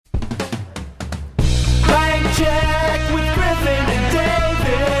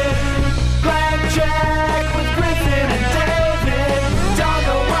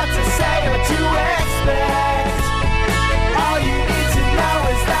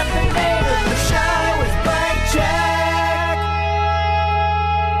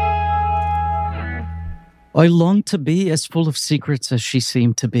I long to be as full of secrets as she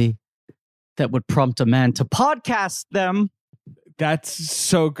seemed to be. That would prompt a man to podcast them. That's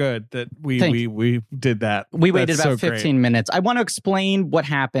so good that we did that. We waited That's about so 15 minutes. I want to explain what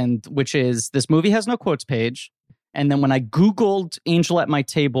happened, which is this movie has no quotes page. And then when I Googled Angel at My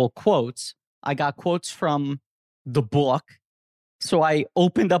Table quotes, I got quotes from the book. So I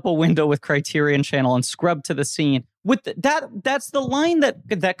opened up a window with Criterion Channel and scrubbed to the scene. With that's the line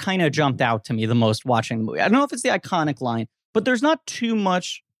that kind of jumped out to me the most watching the movie. I don't know if it's the iconic line, but there's not too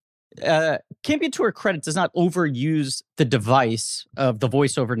much. Campion, to her credit, does not overuse the device of the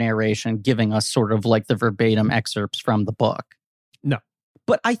voiceover narration, giving us sort of like the verbatim excerpts from the book. No,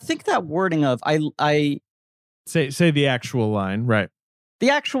 but I think that wording of I say the actual line, right? The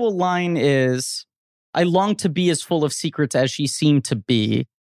actual line is, "I long to be as full of secrets as she seemed to be.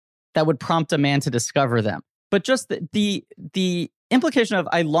 That would prompt a man to discover them." But just the implication of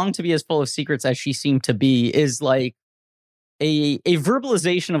 "I long to be as full of secrets as she seemed to be" is like a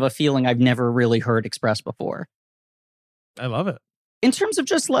verbalization of a feeling I've never really heard expressed before. I love it. In terms of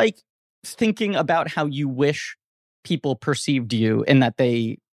just like thinking about how you wish people perceived you and that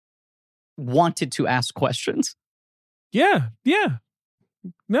they wanted to ask questions. Yeah.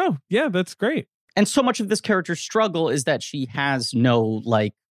 No, yeah, that's great. And so much of this character's struggle is that she has no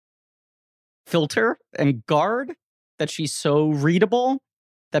like filter and guard, that she's so readable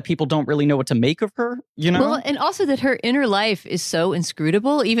that people don't really know what to make of her, you know? Well, and also that her inner life is so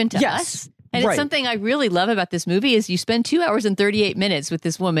inscrutable, even to us. And it's something I really love about this movie is you spend 2 hours and 38 minutes with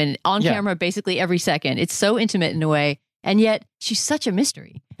this woman on camera basically every second. It's so intimate in a way. And yet she's such a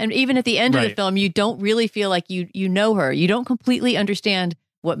mystery. And even at the end of the film, you don't really feel like you know her. You don't completely understand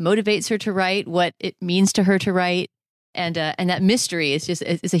what motivates her to write, what it means to her to write. And that mystery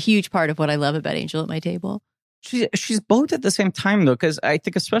is a huge part of what I love about Angel at My Table. She's both at the same time, though, because I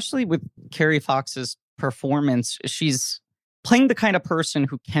think especially with Carrie Fox's performance, she's playing the kind of person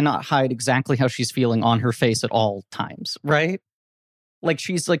who cannot hide exactly how she's feeling on her face at all times, right? Like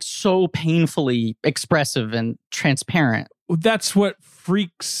she's like so painfully expressive and transparent. That's what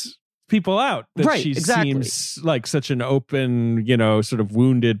freaks people out, that she seems like such an open, sort of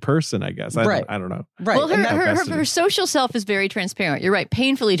wounded person, I guess. I don't know. Right. Well, her social self is very transparent. You're right.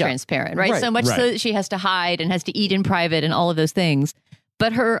 Painfully transparent, right? So much so that she has to hide and has to eat in private and all of those things.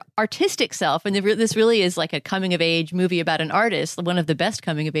 But her artistic self, and this really is like a coming of age movie about an artist, one of the best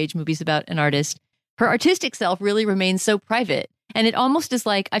coming of age movies about an artist. Her artistic self really remains so private. And it almost is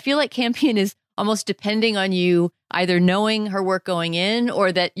like, I feel like Campion is almost depending on you either knowing her work going in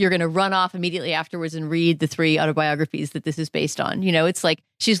or that you're going to run off immediately afterwards and read the 3 autobiographies that this is based on. It's like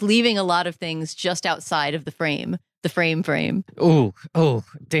she's leaving a lot of things just outside of the frame. Oh,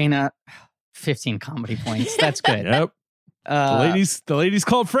 Dana, 15 comedy points. That's good. Yep. The ladies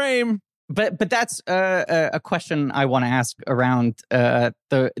called frame. But that's a question I want to ask around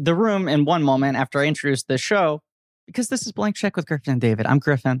the room in one moment after I introduce the show, because this is Blank Check with Griffin and David. I'm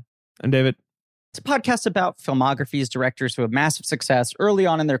Griffin. I'm David. It's a podcast about filmographies, directors who have massive success early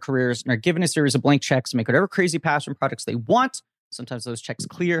on in their careers and are given a series of blank checks to make whatever crazy passion projects they want. Sometimes those checks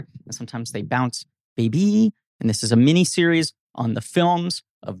clear and sometimes they bounce, baby. And this is a mini series on the films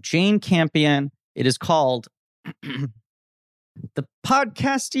of Jane Campion. It is called The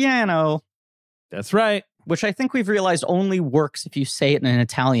Podcastiano. That's right. Which I think we've realized only works if you say it in an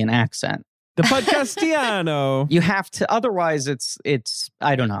Italian accent. The Podcastiano. You have to, otherwise it's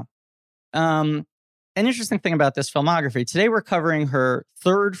I don't know. An interesting thing about this filmography, today we're covering her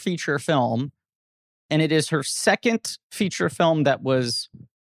 3rd feature film, and it is her 2nd feature film that was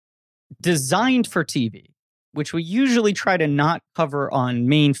designed for TV, which we usually try to not cover on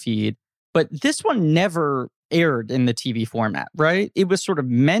main feed, but this one never aired in the TV format, right? It was sort of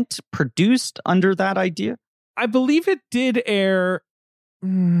produced under that idea. I believe it did air.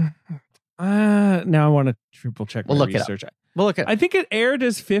 Now I want to triple check my research. We'll look at it. I think it aired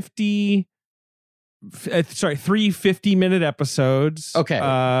as 3 50-minute episodes. Okay.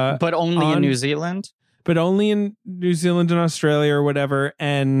 But only in New Zealand? But only in New Zealand and Australia or whatever.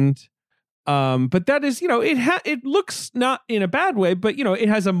 And but that is, it looks not in a bad way, but it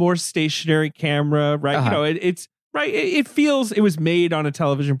has a more stationary camera, right? Uh-huh. It's right. It feels it was made on a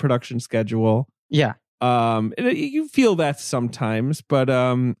television production schedule. Yeah. And you feel that sometimes, but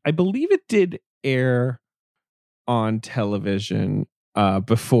I believe it did air on television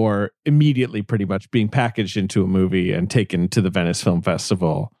before immediately pretty much being packaged into a movie and taken to the Venice Film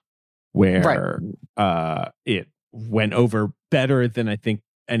Festival, where it went over better than I think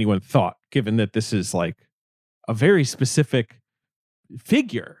anyone thought, given that this is like a very specific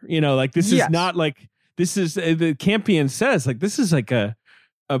figure. Like this is not like, this is the Campion says, like this is like a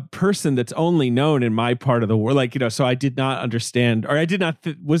a person that's only known in my part of the world. Like, so I did not understand, or I did not,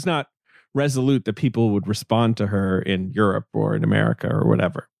 was not resolute that people would respond to her in Europe or in America or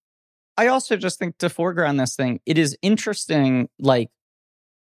whatever. I also just think, to foreground this thing, it is interesting, like,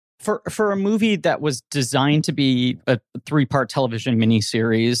 for a movie that was designed to be a 3-part television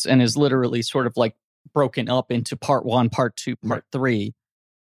miniseries and is literally sort of like broken up into part 1, part 2, part 3.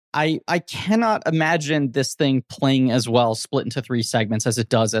 I cannot imagine this thing playing as well split into 3 segments as it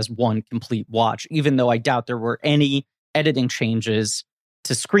does as one complete watch, even though I doubt there were any editing changes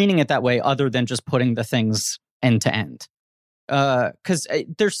to screening it that way other than just putting the things end to end. Because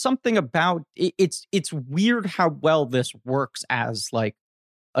there's something about it's weird how well this works as like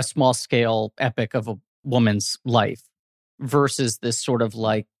a small scale epic of a woman's life versus this sort of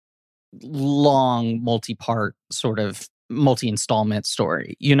like long multi-part sort of multi-installment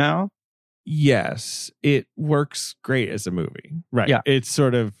story, Yes, it works great as a movie. Right. Yeah. It's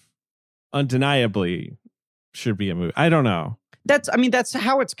sort of undeniably should be a movie. I don't know. That's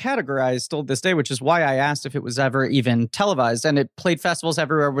how it's categorized still this day, which is why I asked if it was ever even televised. And it played festivals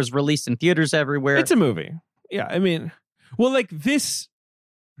everywhere, was released in theaters everywhere. It's a movie. Yeah, I mean, well, like this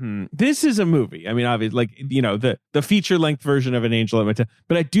is a movie. I mean, obviously, like, the feature length version of An Angel at My Table.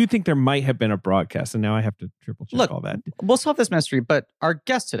 But I do think there might have been a broadcast, and now I have to triple check all that. We'll solve this mystery. But our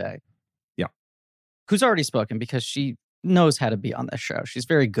guest today, who's already spoken because she knows how to be on this show. She's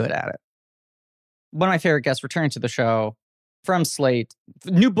very good at it. One of my favorite guests returning to the show from Slate,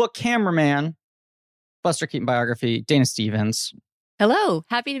 new book, Cameraman, Buster Keaton biography, Dana Stevens. Hello.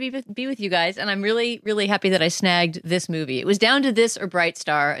 Happy to be with you guys. And I'm really, really happy that I snagged this movie. It was down to this or Bright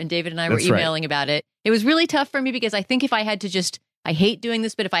Star, and David and I were emailing about it. It was really tough for me because I think if I had to I hate doing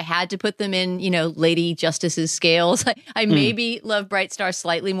this, but if I had to put them in, Lady Justice's scales, I maybe love Bright Star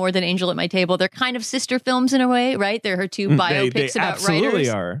slightly more than Angel at My Table. They're kind of sister films in a way, right? They're her 2 biopics they about absolutely writers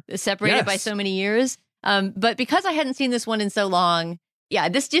are. Separated by so many years. But because I hadn't seen this one in so long,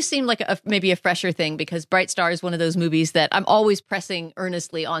 this just seemed like maybe a fresher thing, because Bright Star is one of those movies that I'm always pressing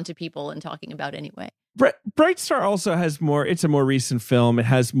earnestly onto people and talking about anyway. Bright Star also has more. It's a more recent film. It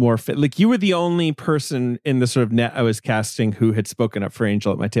has more like, you were the only person in the sort of net I was casting who had spoken up for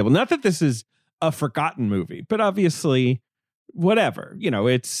Angel at My Table. Not that this is a forgotten movie, but obviously, whatever.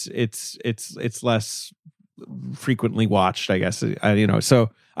 It's less frequently watched, I guess. So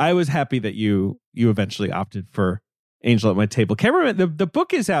I was happy that you eventually opted for Angel at My Table. Cameraman, the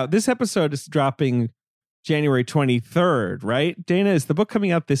book is out. This episode is dropping January 23rd, right? Dana, is the book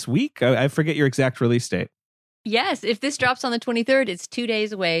coming out this week? I forget your exact release date. Yes, if this drops on the 23rd, it's 2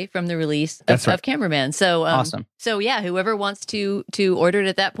 days away from the release of Cameraman. So awesome. So yeah, whoever wants to order it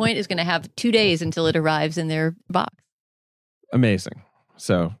at that point is going to have 2 days until it arrives in their box. Amazing.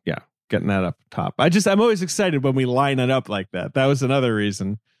 So yeah, getting that up top. I'm always excited when we line it up like that. That was another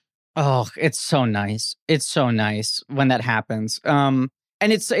reason. Oh, it's so nice. It's so nice when that happens.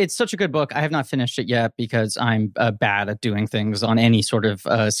 And it's such a good book. I have not finished it yet because I'm bad at doing things on any sort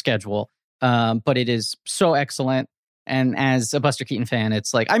of schedule. But it is so excellent. And as a Buster Keaton fan,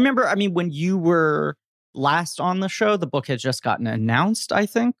 it's like, when you were last on the show, the book had just gotten announced, I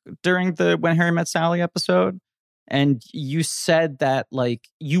think, during the When Harry Met Sally episode. And you said that, like,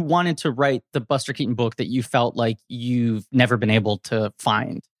 you wanted to write the Buster Keaton book that you felt like you've never been able to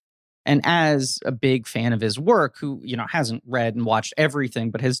find. And as a big fan of his work, who, hasn't read and watched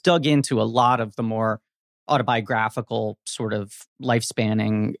everything, but has dug into a lot of the more autobiographical sort of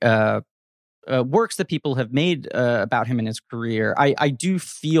life-spanning works that people have made about him in his career, I do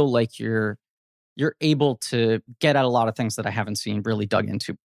feel like you're able to get at a lot of things that I haven't seen really dug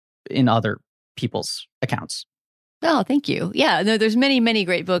into in other people's accounts. Oh, thank you. Yeah, no, there's many, many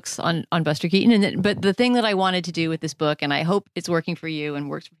great books on Buster Keaton. But the thing that I wanted to do with this book, and I hope it's working for you and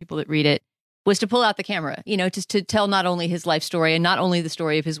works for people that read it, was to pull out the camera, just to tell not only his life story and not only the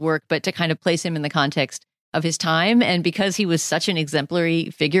story of his work, but to kind of place him in the context of his time. And because he was such an exemplary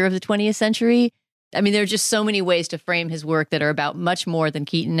figure of the 20th century, I mean, there are just so many ways to frame his work that are about much more than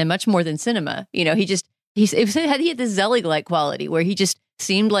Keaton and much more than cinema. He had this Zelig-like quality where he just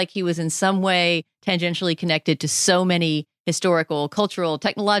seemed like he was in some way tangentially connected to so many historical, cultural,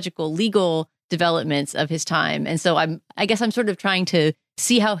 technological, legal developments of his time. And so I guess I'm sort of trying to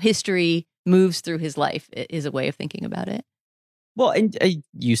see how history moves through his life is a way of thinking about it. Well, and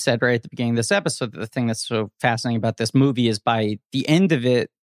you said right at the beginning of this episode that the thing that's so fascinating about this movie is by the end of it,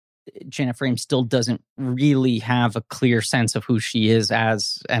 Janet Frame still doesn't really have a clear sense of who she is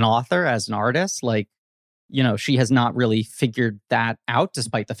as an author, as an artist. Like, she has not really figured that out,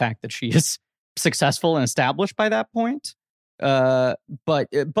 despite the fact that she is successful and established by that point. But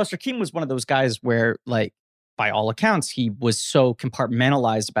Buster Keaton was one of those guys where, like, by all accounts, he was so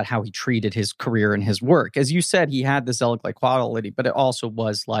compartmentalized about how he treated his career and his work. As you said, he had this Zelig-like quality, but it also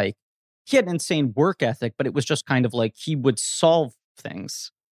was like he had an insane work ethic, but it was just kind of like he would solve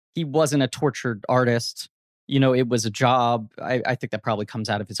things. He wasn't a tortured artist. It was a job. I think that probably comes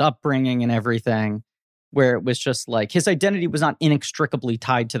out of his upbringing and everything, where it was just like his identity was not inextricably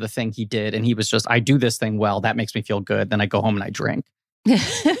tied to the thing he did. And he was just, I do this thing well. That makes me feel good. Then I go home and I drink.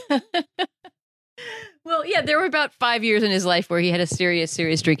 Well, yeah, there were about 5 years in his life where he had a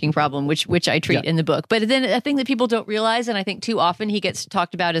serious drinking problem, which I treat in the book. But then a thing that people don't realize, and I think too often he gets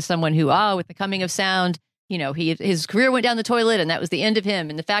talked about as someone who, with the coming of sound, his career went down the toilet and that was the end of him.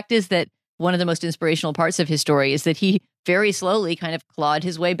 And the fact is that one of the most inspirational parts of his story is that he very slowly kind of clawed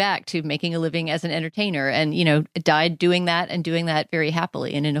his way back to making a living as an entertainer and, died doing that and doing that very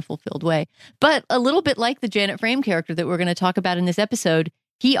happily and in a fulfilled way. But a little bit like the Janet Frame character that we're going to talk about in this episode,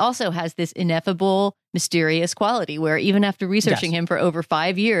 he also has this ineffable, mysterious quality where even after researching him for over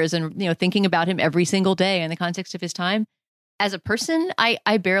 5 years and, thinking about him every single day in the context of his time, as a person,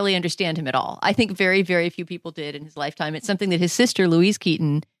 I barely understand him at all. I think very, very few people did in his lifetime. It's something that his sister, Louise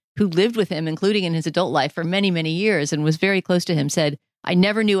Keaton, who lived with him, including in his adult life for many, many years and was very close to him, said, I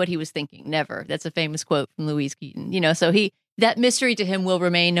never knew what he was thinking. Never. That's a famous quote from Louise Keaton. So that mystery to him will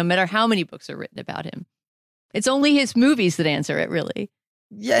remain no matter how many books are written about him. It's only his movies that answer it, really.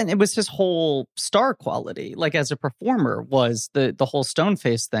 Yeah, and it was his whole star quality, like as a performer, was the whole stone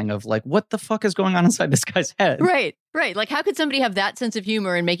face thing of like, what the fuck is going on inside this guy's head? Right. Like, how could somebody have that sense of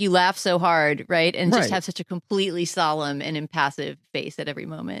humor and make you laugh so hard, right? And just have such a completely solemn and impassive face at every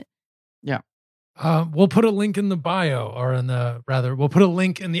moment. Yeah. We'll put a link in the bio, or we'll put a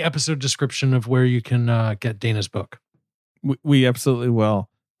link in the episode description of where you can get Dana's book. We absolutely will.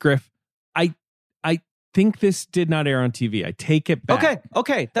 Griff, I think this did not air on TV. I take it back.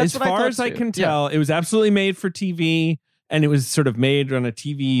 Okay. That's as far as I can tell, it was absolutely made for TV, and it was sort of made on a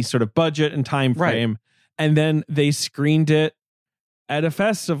TV sort of budget and time frame. Right. And then they screened it at a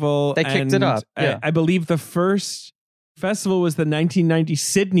festival. They kicked it up. Yeah. I believe the first festival was the 1990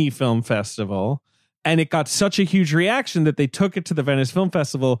 Sydney Film Festival, and it got such a huge reaction that they took it to the Venice Film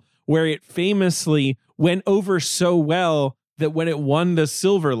Festival, where it famously went over so well that when it won the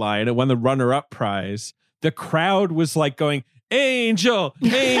Silver Lion, it won the runner-up prize, the crowd was like going, Angel,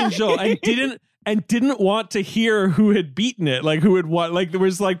 and didn't want to hear who had beaten it, like who had won. Like there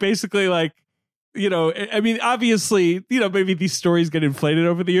was like basically like, I mean, obviously, maybe these stories get inflated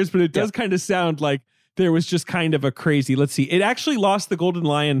over the years, but it does kind of sound like there was just kind of a crazy, let's see, it actually lost the Golden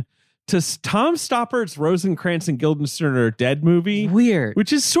Lion to Tom Stoppart's Rosencrantz and Guildenstern Are Dead movie. Weird.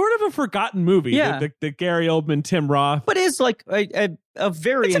 Which is sort of a forgotten movie. Yeah. The Gary Oldman, Tim Roth. But it's like a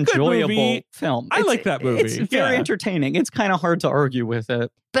very enjoyable film. I like that movie. It's very entertaining. It's kind of hard to argue with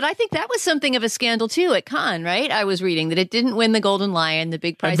it. But I think that was something of a scandal too at Cannes, right? I was reading that it didn't win the Golden Lion, the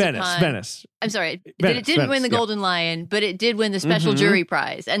big prize of Cannes. Venice. I'm sorry. It didn't win the Golden Lion, but it did win the special jury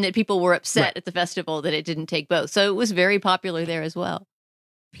prize, and that people were upset at the festival that it didn't take both. So it was very popular there as well.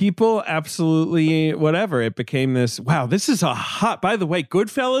 People absolutely whatever. It became this, wow, this is a hot, by the way,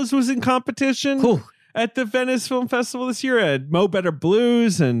 Goodfellas was in competition at the Venice Film Festival this year. At Mo Better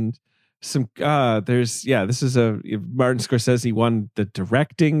Blues and some this is Martin Scorsese won the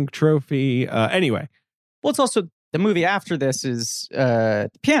directing trophy. Anyway. Well, it's also the movie after this is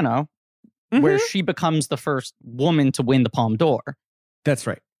Piano, where she becomes the first woman to win the Palme d'Or. That's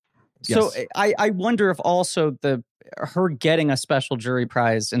right. So yes. I wonder if also her getting a special jury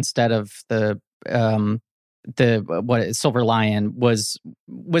prize instead of the Silver Lion was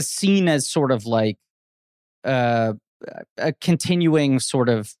seen as sort of like a continuing sort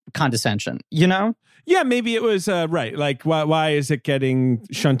of condescension, Yeah, maybe it was right. Like, why is it getting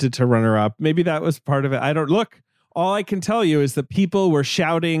shunted to runner up? Maybe that was part of it. I don't look. All I can tell you is that people were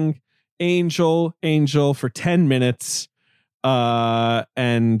shouting "Angel, Angel" for 10 minutes.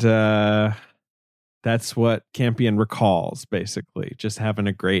 That's what Campion recalls, basically, just having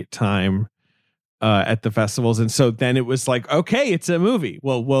a great time at the festivals. And so then it was like, okay, it's a movie.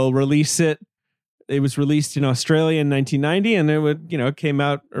 Well, we'll release it. It was released in Australia in 1990, and it came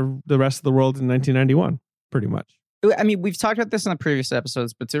out the rest of the world in 1991, pretty much. I mean, we've talked about this in the previous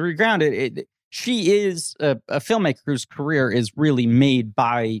episodes, but to reground it, she is a filmmaker whose career is really made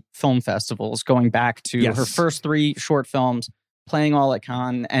by film festivals, going back to her first 3 short films, playing all at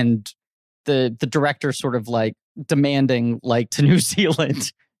Cannes, and the director sort of like demanding, like, to New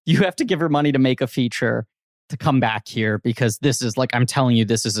Zealand, you have to give her money to make a feature to come back here, because this is, like, I'm telling you,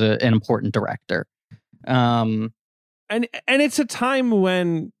 this is an important director. And it's a time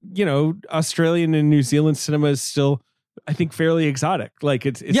when, Australian and New Zealand cinema is still, I think, fairly exotic. Like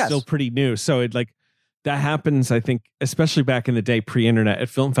it's still pretty new. So that happens, I think, especially back in the day, pre-internet at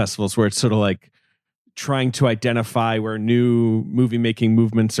film festivals, where it's sort of like trying to identify where new movie making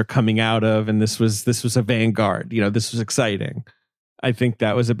movements are coming out of, and this was a vanguard. You know, this was exciting. I think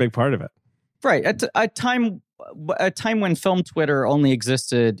that was a big part of it. Right. At a time when film Twitter only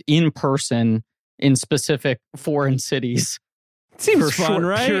existed in person in specific foreign cities. Seems fun,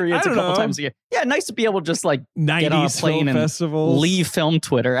 right? Periods, a couple times a year. Yeah, nice to be able to just like get on a plane and festivals. Leave film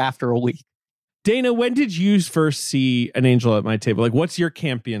Twitter after a week. Dana, when did you first see An Angel at My Table? Like, what's your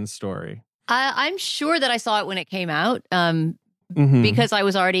Campion story? I'm sure that I saw it when it came out, because I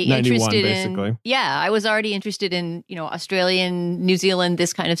was already interested in. Yeah, I was already interested in, you know, Australian, New Zealand,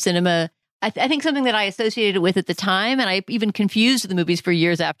 this kind of cinema. I think something that I associated with at the time, and I even confused the movies for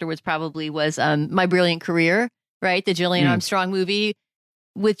years afterwards, probably was My Brilliant Career, right? The Gillian Armstrong movie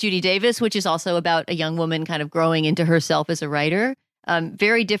with Judy Davis, which is also about a young woman kind of growing into herself as a writer.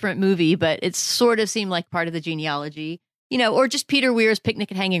 Very different movie, but it sort of seemed like part of the genealogy. You know, or just Peter Weir's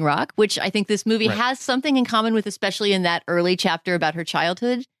Picnic at Hanging Rock, which I think this movie has something in common with, especially in that early chapter about her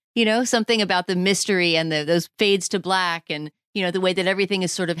childhood. You know, something about the mystery and those fades to black, and, you know, the way that everything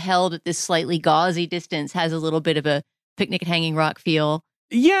is sort of held at this slightly gauzy distance has a little bit of a Picnic at Hanging Rock feel.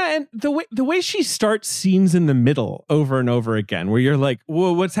 Yeah, and the way she starts scenes in the middle over and over again, where you're like,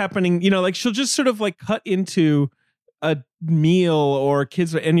 whoa, what's happening? You know, like she'll just sort of like cut into a meal or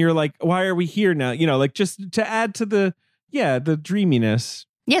kids, and you're like, why are we here now? You know, like just to add to the dreaminess.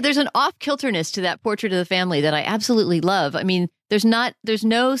 Yeah, there's an off-kilterness to that portrait of the family that I absolutely love. I mean, there's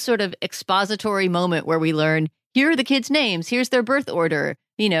no sort of expository moment where we learn, here are the kids' names, here's their birth order,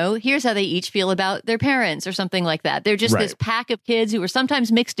 you know, here's how they each feel about their parents or something like that. They're just this pack of kids who are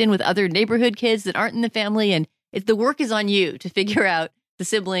sometimes mixed in with other neighborhood kids that aren't in the family, and the work is on you to figure out the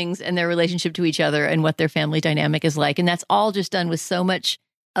siblings and their relationship to each other and what their family dynamic is like. And that's all just done with so much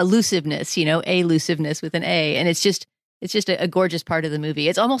elusiveness, you know, elusiveness with an A. And it's just a gorgeous part of the movie.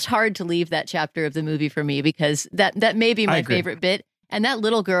 It's almost hard to leave that chapter of the movie for me, because that may be my favorite bit. And that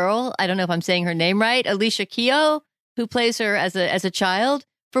little girl, I don't know if I'm saying her name right, Alicia Keogh, who plays her as a child.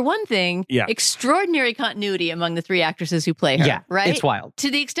 For one thing, extraordinary continuity among the three actresses who play her. Yeah, right? It's wild.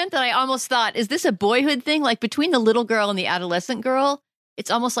 To the extent that I almost thought, is this a boyhood thing? Like between the little girl and the adolescent girl, it's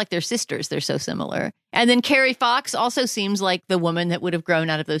almost like they're sisters. They're so similar. And then Carrie Fox also seems like the woman that would have grown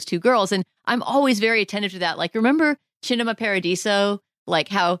out of those two girls. And I'm always very attentive to that. Like, remember Cinema Paradiso, like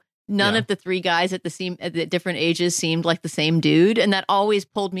how none of the three guys at the different ages seemed like the same dude, and that always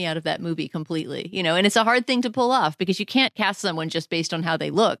pulled me out of that movie completely, you know. And it's a hard thing to pull off, because you can't cast someone just based on how they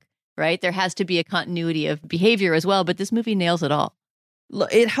look, right? There has to be a continuity of behavior as well, but this movie nails it all.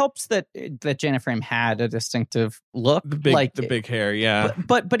 It helps that Janet Frame had a distinctive look, the big hair, yeah.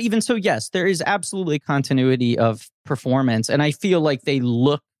 But even so, yes, there is absolutely continuity of performance, and I feel like they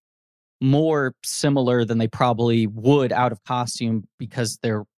look more similar than they probably would out of costume, because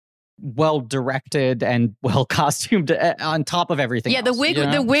they're well directed and well costumed on top of everything. Yeah, else,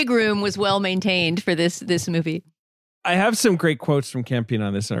 the wig room was well maintained for this movie. I have some great quotes from Campion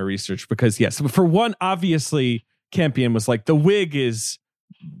on this in our research, because yes, for one, obviously Campion was like, the wig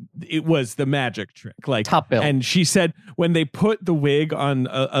it was the magic trick, like top bill. And she said when they put the wig on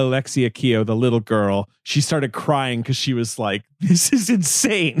Alexia Keogh, the little girl, she started crying because she was like, "This is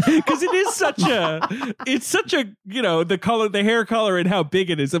insane." Because it's such a you know, the color, the hair color, and how big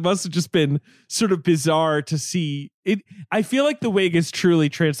it is. It must have just been sort of bizarre to see it. I feel like the wig is truly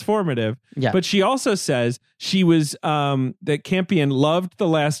transformative. Yeah. But she also says she was that Campion loved The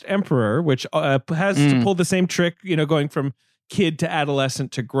Last Emperor, which has to pull the same trick, you know, going from kid to adolescent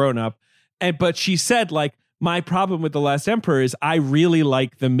to grown up. But she said, like, my problem with The Last Emperor is I really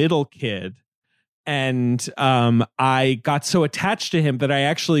like the middle kid, and I got so attached to him that I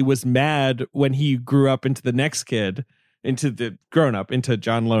actually was mad when he grew up into the next kid, into the grown up, into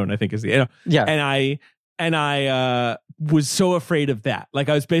John Lone, I think is the, you know. Yeah. And I was so afraid of that. Like,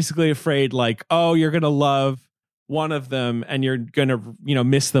 I was basically afraid, like, oh, you're gonna love one of them and you're gonna, you know,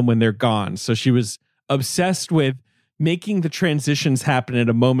 miss them when they're gone. So she was obsessed with making the transitions happen at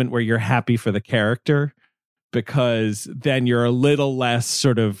a moment where you're happy for the character, because then you're a little less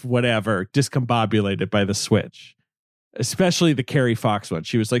sort of whatever discombobulated by the switch. Especially the Carrie Fox one.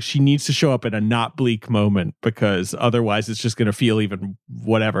 She was like, she needs to show up at a not bleak moment, because otherwise it's just going to feel even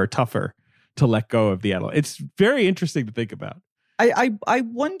whatever tougher to let go of the adult. It's very interesting to think about. I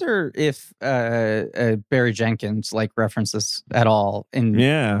wonder if Barry Jenkins like references at all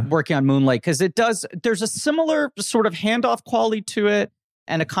in working on Moonlight, because there's a similar sort of handoff quality to it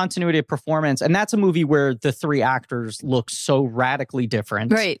and a continuity of performance, and that's a movie where the three actors look so radically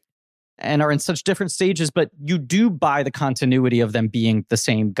different, right, and are in such different stages, but you do buy the continuity of them being the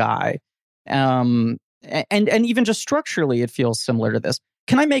same guy. and even just structurally, it feels similar to this.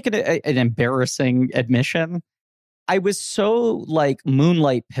 Can I make an embarrassing admission? I was so like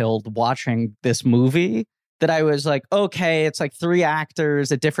moonlight pilled watching this movie that I was like, okay, it's like 3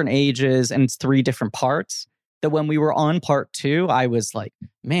 actors at different ages and it's 3 different parts. That when we were on part 2, I was like,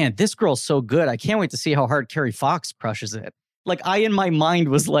 man, this girl's so good. I can't wait to see how hard Carrie Fox crushes it. Like, I in my mind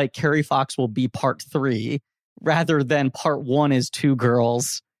was like, Carrie Fox will be part 3 rather than part 1 is 2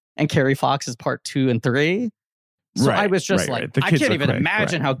 girls and Carrie Fox is part 2 and 3. So I was just like, I can't even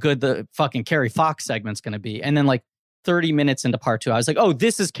imagine how good the fucking Carrie Fox segment's going to be. And then like 30 minutes into part 2, I was like, oh,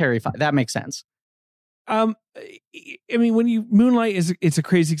 this is Carrie Fox. That makes sense. I mean, when Moonlight it's a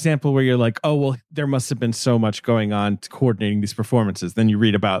crazy example where you're like, oh, well, there must have been so much going on to coordinating these performances. Then you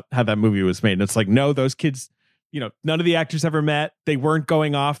read about how that movie was made. And it's like, no, those kids, none of the actors ever met. They weren't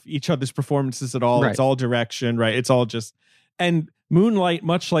going off each other's performances at all. Right. It's all direction, right? It's all just, and Moonlight,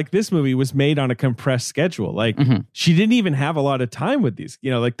 much like this movie, was made on a compressed schedule. Like she didn't even have a lot of time with these,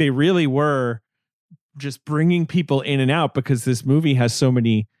 like they really were just bringing people in and out because this movie has so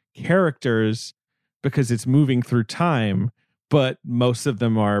many characters because it's moving through time, but most of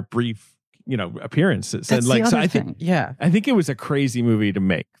them are brief, appearances. That's and like, so I think it was a crazy movie to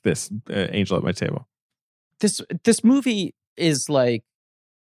make, this Angel at My Table. This movie is like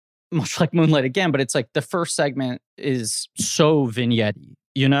much like Moonlight again, but it's like the first segment is so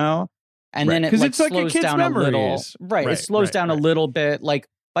vignette-y, and then it like slows down memories. A little. Right, it slows down a little bit. Like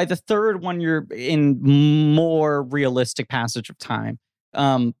by the third one, you're in more realistic passage of time.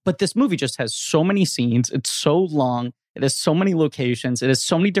 But this movie just has so many scenes. It's so long. It has so many locations. It has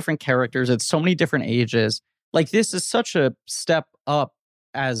so many different characters. It's so many different ages. Like this is such a step up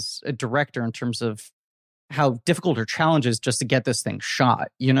as a director in terms of how difficult or challenge is just to get this thing shot,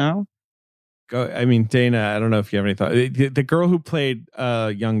 I mean, Dana, I don't know if you have any thought. The girl who played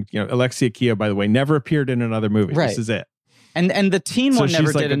young, Alexia Keough, by the way, never appeared in another movie. Right. This is it. And the teen one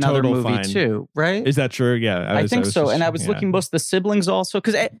never did another movie too, right? Is that true? Yeah. I think so. And I was looking most of the siblings also,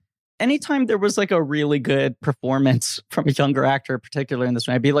 because anytime there was like a really good performance from a younger actor, particularly in this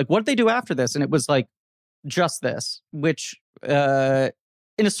one, I'd be like, what did they do after this? And it was like just this, which in a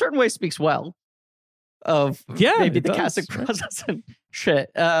certain way speaks well of maybe the casting process and shit.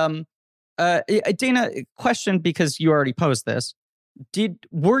 Dana, question, because you already posed this.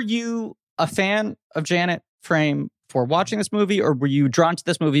 Were you a fan of Janet Frame for watching this movie, or were you drawn to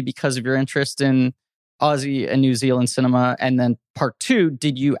this movie because of your interest in Aussie and New Zealand cinema? And then part 2,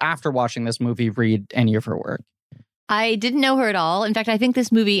 did you, after watching this movie, read any of her work? I didn't know her at all. In fact, I think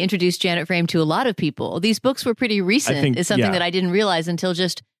this movie introduced Janet Frame to a lot of people. These books were pretty recent. It's something that I didn't realize until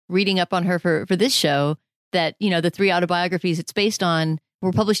just reading up on her for this show, that, the 3 autobiographies it's based on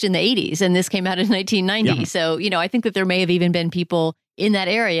were published in the 80s, and this came out in 1990. Yeah. So, I think that there may have even been people in that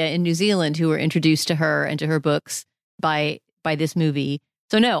area in New Zealand who were introduced to her and to her books by this movie.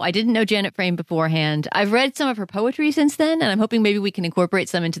 So no, I didn't know Janet Frame beforehand. I've read some of her poetry since then, and I'm hoping maybe we can incorporate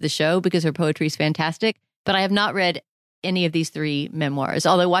some into the show because her poetry is fantastic. But I have not read any of these 3 memoirs,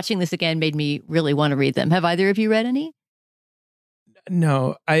 although watching this again made me really want to read them. Have either of you read any?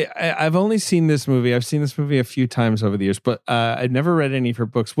 No, I've only seen this movie. I've seen this movie a few times over the years, but I've never read any of her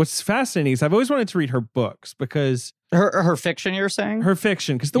books. What's fascinating is I've always wanted to read her books because... Her fiction, you're saying? Her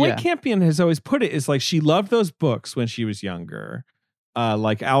fiction. Because the way Campion has always put it is like she loved those books when she was younger.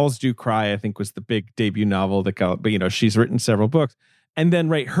 Like Owls Do Cry, I think, was the big debut novel that got... But, she's written several books. And then,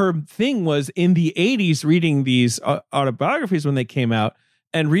 her thing was in the 80s reading these autobiographies when they came out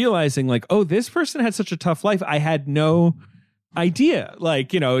and realizing like, oh, this person had such a tough life. I had no... idea,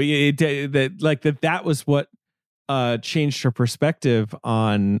 that was what changed her perspective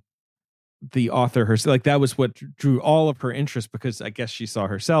on the author herself. Like that was what drew all of her interest, because I guess she saw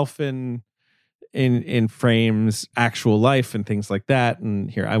herself in Frame's actual life and things like that.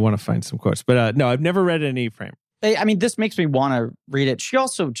 And here, I want to find some quotes, but no, I've never read any Frame. I mean, this makes me want to read it. She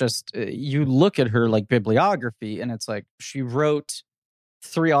also just you look at her like bibliography, and it's like she wrote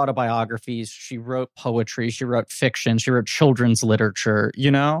 3 autobiographies. She wrote poetry. She wrote fiction. She wrote children's literature.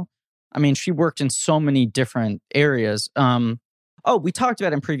 I mean, she worked in so many different areas. We talked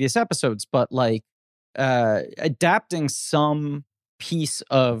about it in previous episodes, but like adapting some piece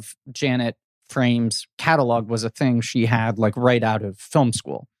of Janet Frame's catalog was a thing she had like right out of film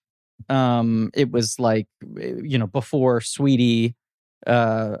school. It was like, before Sweetie.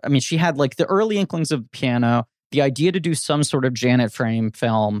 I mean, she had like the early inklings of the piano, the idea to do some sort of Janet Frame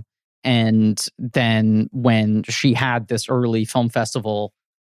film. And then when she had this early film festival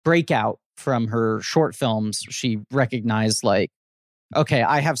breakout from her short films, she recognized like, okay,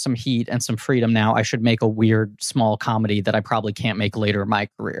 I have some heat and some freedom now. I should make a weird small comedy that I probably can't make later in my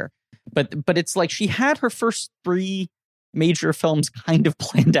career. But it's like she had her first 3 major films kind of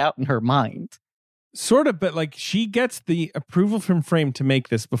planned out in her mind. Sort of, but like she gets the approval from Frame to make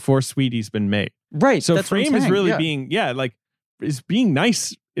this before Sweetie's been made. Right. So Frame is really is being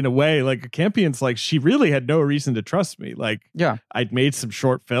nice in a way. Like Campion's like, she really had no reason to trust me. Like, yeah, I'd made some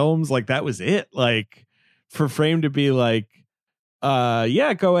short films. Like that was it. Like for Frame to be like,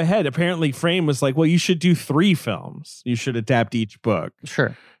 yeah, go ahead. Apparently Frame was like, well, you should do 3 films. You should adapt each book.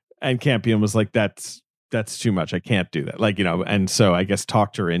 Sure. And Campion was like, that's too much. I can't do that. Like, you know, and so I guess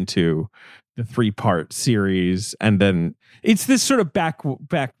talked her into the 3-part series, and then it's this sort of back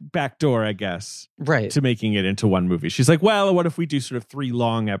door, I guess, right, to making it into one movie. She's like, well, what if we do sort of 3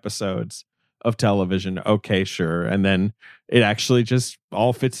 long episodes of television? Okay, sure. And then it actually just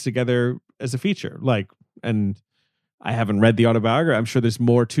all fits together as a feature. Like, and I haven't read the autobiography. I'm sure there's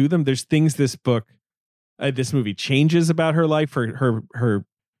more to them. There's things this movie changes about her life. Her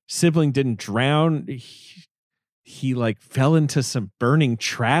sibling didn't drown. He like fell into some burning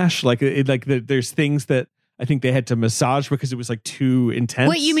trash. There's things that I think they had to massage because it was like too intense.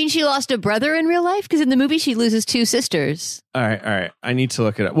 Wait, you mean she lost a brother in real life? Because in the movie she loses 2 sisters. All right. I need to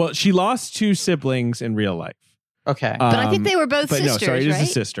look it up. Well, she lost 2 siblings in real life. Okay, but I think they were both sisters. No, sorry, it is right? a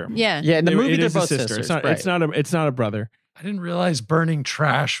sister. Yeah. In the movie they're both sisters. It's not. Right. It's not a brother. I didn't realize burning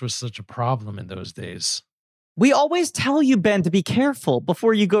trash was such a problem in those days. We always tell you, Ben, to be careful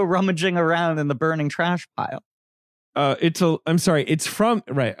before you go rummaging around in the burning trash pile. I'm sorry. It's from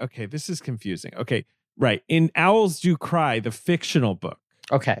right. Okay, this is confusing. Okay, right. In Owls Do Cry, the fictional book.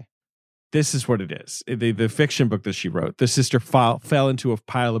 Okay, this is what it is. The fiction book that she wrote. The sister fell into a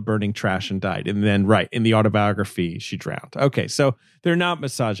pile of burning trash and died. And then, right in the autobiography, she drowned. Okay, so they're not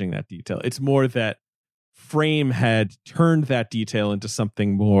massaging that detail. It's more that Frame had turned that detail into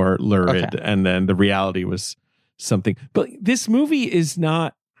something more lurid, and then the reality was something. But this movie is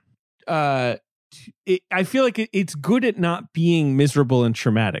not. I feel like it's good at not being miserable and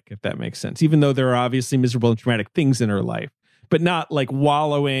traumatic, if that makes sense, even though there are obviously miserable and traumatic things in her life, but not like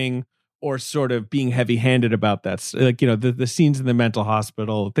wallowing or sort of being heavy handed about that. Like, you know, the scenes in the mental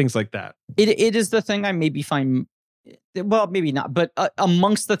hospital, things like that. It is the thing I maybe find, well, maybe not, but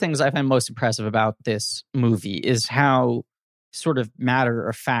amongst the things I find most impressive about this movie is how sort of matter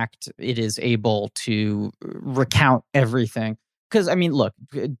of fact it is able to recount everything. Because, I mean, look,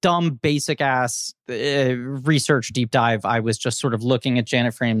 dumb, basic ass research deep dive. I was just sort of looking at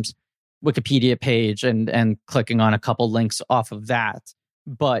Janet Frame's Wikipedia page and clicking on a couple links off of that.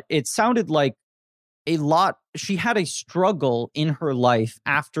 But it sounded like she had a struggle in her life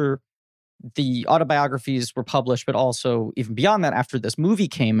after the autobiographies were published, but also even beyond that, after this movie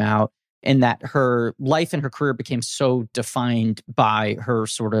came out, and that her life and her career became so defined by her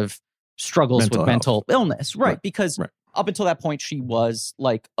sort of struggles with mental illness. Right. Because up until that point, she was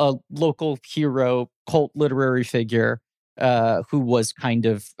like a local hero, cult literary figure who was kind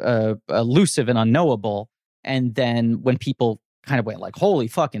of elusive and unknowable. And then when people kind of went like, holy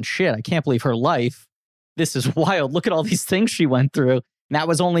fucking shit, I can't believe her life. This is wild. Look at all these things she went through. And that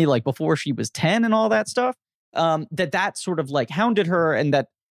was only like before she was 10 and all that stuff. That sort of like hounded her, and that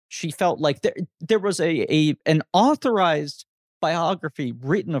she felt like there was an authorized biography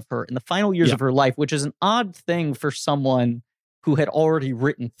written of her in the final years of her life, which is an odd thing for someone who had already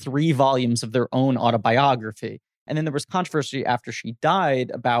written 3 volumes of their own autobiography. And then there was controversy after she died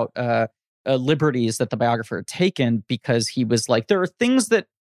about liberties that the biographer had taken, because he was like, there are things that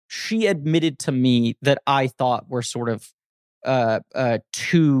she admitted to me that I thought were sort of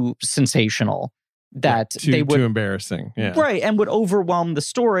too sensational, that they would too embarrassing, right, and would overwhelm the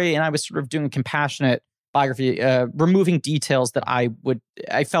story. And I was sort of doing compassionate biography, removing details that I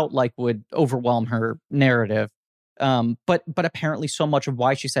felt like would overwhelm her narrative. But apparently so much of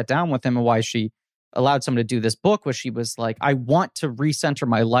why she sat down with him and why she allowed someone to do this book was she was like, I want to recenter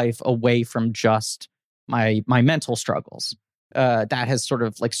my life away from just my mental struggles. That has sort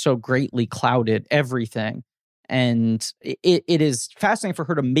of like so greatly clouded everything. And it is fascinating for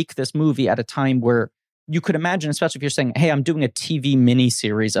her to make this movie at a time where you could imagine, especially if you're saying, hey, I'm doing a TV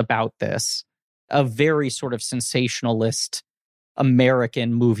miniseries about this, a very sort of sensationalist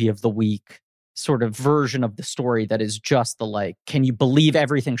American movie of the week sort of version of the story that is just the like, can you believe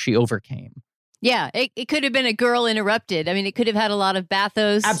everything she overcame? Yeah, it could have been A Girl Interrupted. I mean, it could have had a lot of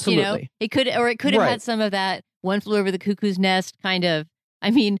bathos. Absolutely. You know? It could have had some of that One Flew Over the Cuckoo's Nest kind of. I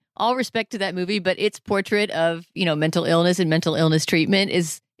mean, all respect to that movie, but its portrait of, you know, mental illness and mental illness treatment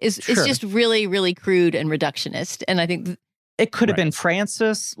is just really, really crude and reductionist. And I think it could have been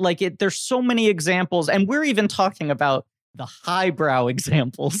Frances. Like, there's so many examples, and we're even talking about the highbrow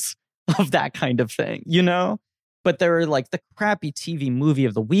examples of that kind of thing, you know? but there are like the crappy TV movie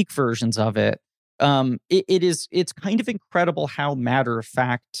of the week versions of it. It's kind of incredible how matter of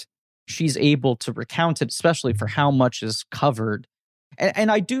fact she's able to recount it, especially for how much is covered.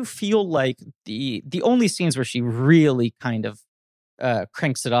 And I do feel like the only scenes where she really kind of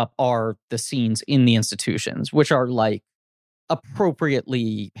cranks it up are the scenes in the institutions, which are like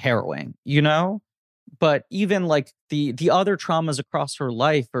appropriately harrowing, you know? But even like the other traumas across her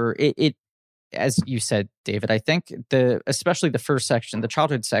life, or it as you said, David, I think especially the first section, the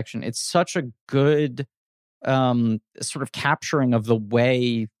childhood section, it's such a good sort of capturing of the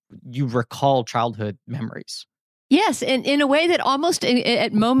way you recall childhood memories. Yes, and in a way that almost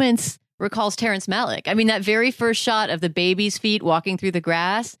at moments recalls Terrence Malick. I mean, that very first shot of the baby's feet walking through the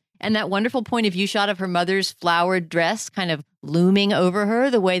grass and that wonderful point of view shot of her mother's flowered dress kind of looming over her,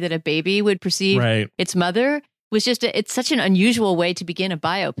 the way that a baby would perceive its mother, was just, it's such an unusual way to begin a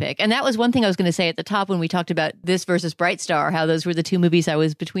biopic. And that was one thing I was going to say at the top when we talked about this versus Bright Star, how those were the two movies I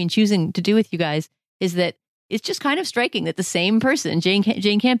was between choosing to do with you guys, is that it's just kind of striking that the same person, Jane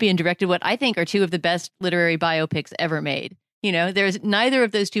Campion, directed what I think are two of the best literary biopics ever made. You know, there's neither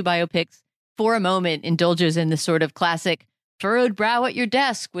of those two biopics for a moment indulges in the sort of classic furrowed brow at your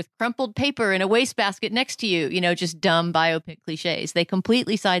desk with crumpled paper and a wastebasket next to you, you know, just dumb biopic cliches. They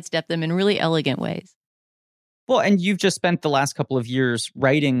completely sidestep them in really elegant ways. Well, and you've just spent the last couple of years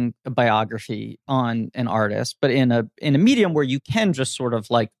writing a biography on an artist, but in a medium where you can just sort of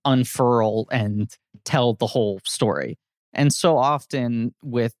like unfurl and tell the whole story. And so often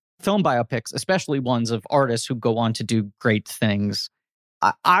with film biopics, especially ones of artists who go on to do great things,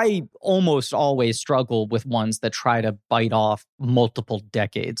 I almost always struggle with ones that try to bite off multiple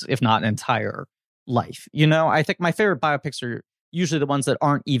decades, if not an entire life. You know, I think my favorite biopics are usually the ones that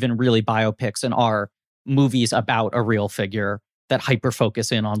aren't even really biopics and are movies about a real figure that hyper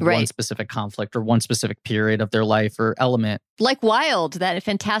focus in on one specific conflict or one specific period of their life or element. Like Wilde, that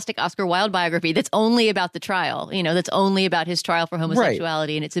fantastic Oscar Wilde biography that's only about the trial, you know, that's only about his trial for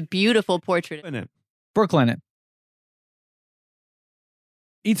homosexuality. And it's a beautiful portrait. Brooklyn.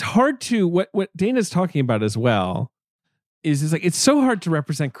 It's hard to, what Dana's talking about as well is like, it's so hard to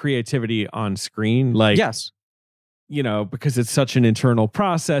represent creativity on screen. Like, yes, you know, because it's such an internal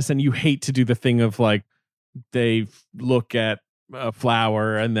process and you hate to do the thing of like, they look at a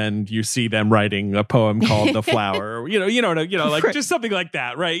flower and then you see them writing a poem called The Flower, like just something like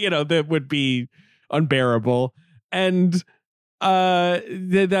that, right? You know, that would be unbearable. And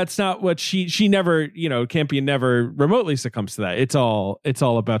that's not what she never, you know, Campion never remotely succumbs to that. It's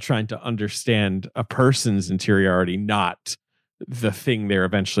all about trying to understand a person's interiority, not the thing they're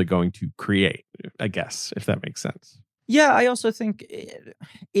eventually going to create, I guess, if that makes sense. Yeah, I also think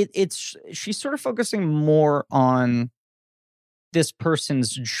she's sort of focusing more on this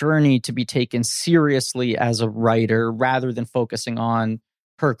person's journey to be taken seriously as a writer rather than focusing on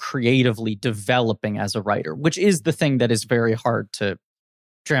her creatively developing as a writer, which is the thing that is very hard to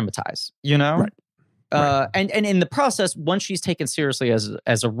dramatize, you know? Right. And in the process, once she's taken seriously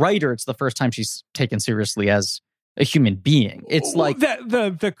as a writer, it's the first time she's taken seriously as a human being. It's like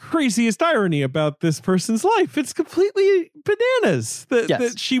the craziest irony about this person's life. It's completely bananas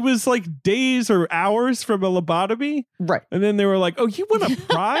that she was like days or hours from a lobotomy. Right. And then they were like, oh, you won a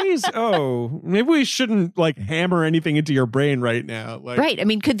prize? Oh, maybe we shouldn't like hammer anything into your brain right now. Like, right. I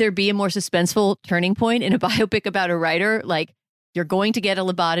mean, could there be a more suspenseful turning point in a biopic about a writer? Like, you're going to get a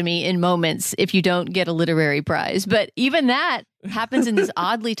lobotomy in moments if you don't get a literary prize. But even that happens in this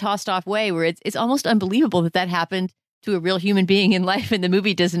oddly tossed off way where it's almost unbelievable that happened to a real human being in life. And the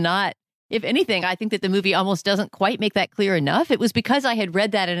movie does not. If anything, I think that the movie almost doesn't quite make that clear enough. It was because I had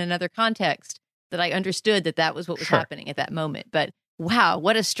read that in another context that I understood that was what was happening at that moment. But wow,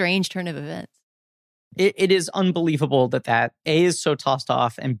 what a strange turn of events. It is unbelievable that A is so tossed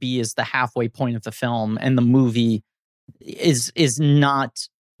off and B is the halfway point of the film. And the movie is not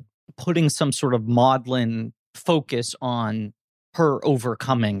putting some sort of maudlin focus on her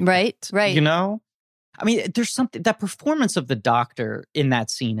overcoming. Right. You know? I mean, there's something, that performance of the doctor in that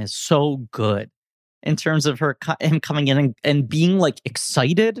scene is so good in terms of him coming in and being like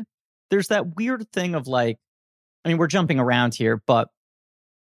excited. There's that weird thing of like, I mean, we're jumping around here, but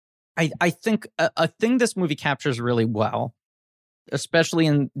I think a thing this movie captures really well, especially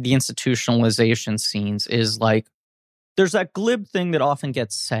in the institutionalization scenes, is like, there's that glib thing that often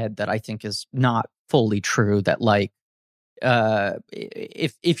gets said that I think is not fully true, that like,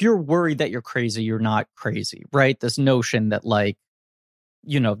 if you're worried that you're crazy, you're not crazy, right? This notion that like,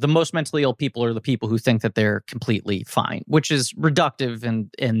 you know, the most mentally ill people are the people who think that they're completely fine, which is reductive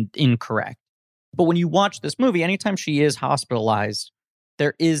and incorrect. But when you watch this movie, anytime she is hospitalized,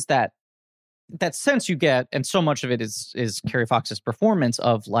 there is that that sense you get, and so much of it is Carrie Fox's performance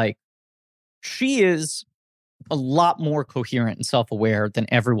of like, she is a lot more coherent and self-aware than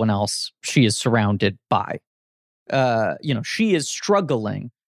everyone else she is surrounded by. She is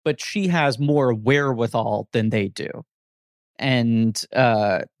struggling, but she has more wherewithal than they do. And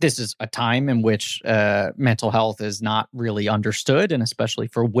this is a time in which mental health is not really understood, and especially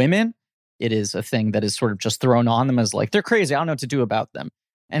for women, it is a thing that is sort of just thrown on them as like, they're crazy, I don't know what to do about them.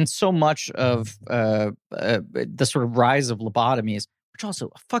 And so much of the sort of rise of lobotomies, which also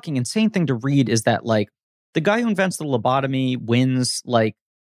a fucking insane thing to read, is that like the guy who invents the lobotomy wins like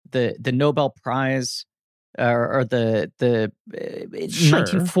the Nobel Prize or the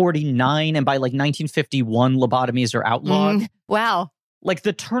 1949, and by like 1951 lobotomies are outlawed. Wow. Like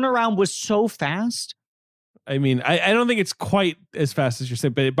the turnaround was so fast. I mean, I don't think it's quite as fast as you're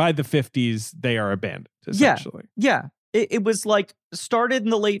saying, but by the 50s, they are abandoned, essentially. Yeah. It was like started in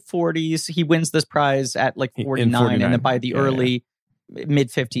the late 40s. He wins this prize at like 49, and then by the early mid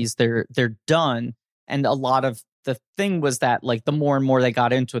 50s, they're done. And a lot of the thing was that like the more and more they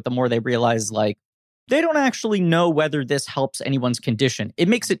got into it, the more they realized like they don't actually know whether this helps anyone's condition. It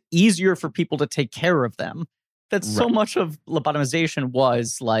makes it easier for people to take care of them. That's so much of lobotomization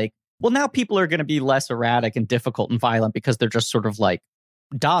was like, well, now people are going to be less erratic and difficult and violent because they're just sort of like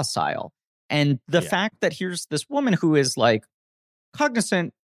docile. And the fact that here's this woman who is like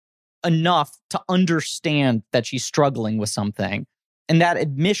cognizant enough to understand that she's struggling with something, and that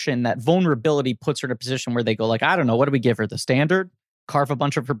admission, that vulnerability puts her in a position where they go like, I don't know, what do we give her? The standard? Carve a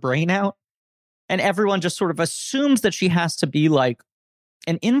bunch of her brain out? And everyone just sort of assumes that she has to be like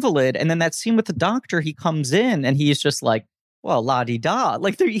an invalid. And then that scene with the doctor, he comes in and he's just like, well, la-di-da.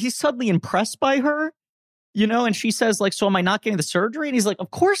 Like he's suddenly impressed by her. And she says, like, so am I not getting the surgery? And he's like,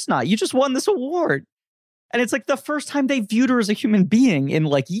 of course not. You just won this award. And it's like the first time they viewed her as a human being in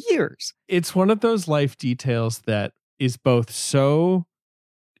like years. It's one of those life details that is both so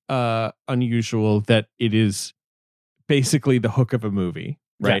unusual that it is basically the hook of a movie,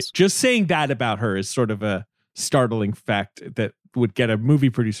 right? Yes. Just saying that about her is sort of a startling fact that would get a movie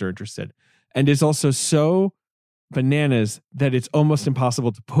producer interested, and is also so bananas that it's almost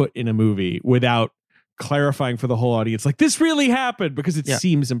impossible to put in a movie without clarifying for the whole audience, like, this really happened, because it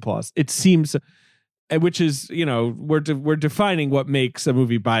seems implausible. It seems, which is, we're defining what makes a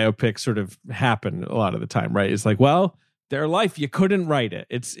movie biopic sort of happen a lot of the time, right? It's like, well, their life, you couldn't write it.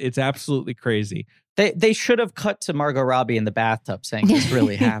 It's absolutely crazy. They should have cut to Margot Robbie in the bathtub saying this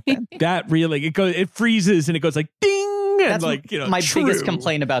really happened. That really, it freezes and it goes like ding. That's and like, my biggest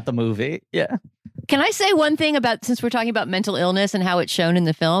complaint about the movie. Yeah. Can I say one thing about, since we're talking about mental illness and how it's shown in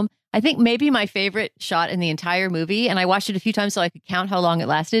the film? I think maybe my favorite shot in the entire movie, and I watched it a few times so I could count how long it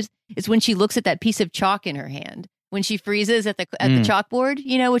lasted, is when she looks at that piece of chalk in her hand, when she freezes at the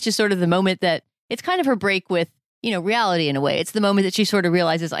chalkboard, which is sort of the moment that it's kind of her break with, reality in a way. It's the moment that she sort of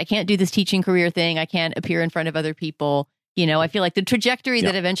realizes, I can't do this teaching career thing. I can't appear in front of other people. I feel like the trajectory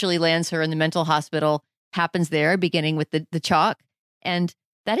that eventually lands her in the mental hospital happens there, beginning with the chalk. And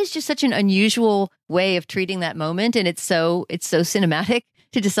that is just such an unusual way of treating that moment. And it's so cinematic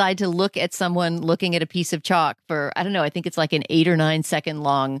to decide to look at someone looking at a piece of chalk for, I don't know, I think it's like an 8 or 9 second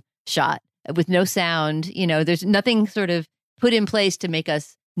long shot with no sound. There's nothing sort of put in place to make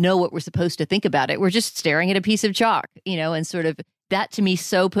us know what we're supposed to think about it. We're just staring at a piece of chalk, and sort of that to me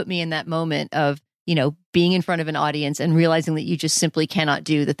so put me in that moment of, being in front of an audience and realizing that you just simply cannot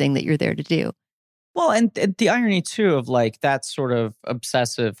do the thing that you're there to do. Well, and the irony, too, of like that sort of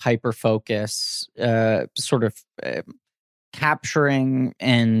obsessive hyper focus, sort of capturing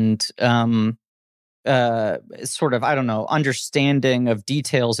and sort of, I don't know, understanding of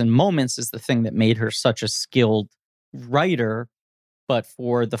details and moments is the thing that made her such a skilled writer. But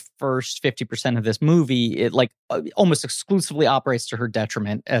for the first 50% of this movie, it like almost exclusively operates to her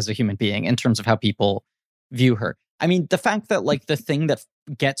detriment as a human being in terms of how people view her. I mean, the fact that like the thing that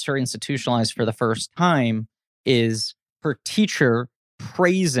gets her institutionalized for the first time is her teacher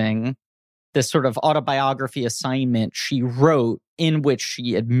praising this sort of autobiography assignment she wrote in which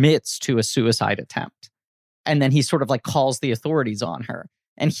she admits to a suicide attempt. And then he sort of like calls the authorities on her.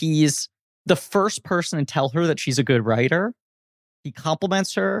 And he's the first person to tell her that she's a good writer. He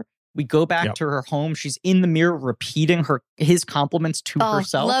compliments her. We go back to her home. She's in the mirror repeating his compliments to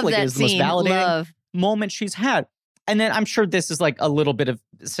herself. Like it is the most validating moment she's had. And then I'm sure this is like a little bit of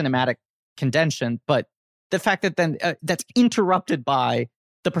cinematic condension, but the fact that then that's interrupted by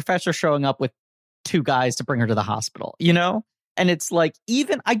the professor showing up with 2 guys to bring her to the hospital, And it's like,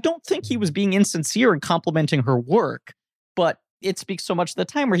 even, I don't think he was being insincere in complimenting her work, but it speaks so much of the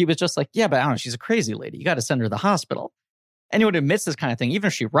time where he was just like, yeah, but I don't know, she's a crazy lady. You got to send her to the hospital. anyone who admits this kind of thing, even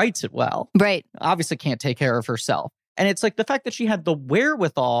if she writes it well, right, obviously can't take care of herself. And it's like the fact that she had the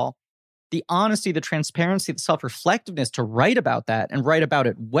wherewithal, the honesty, the transparency, the self-reflectiveness to write about that and write about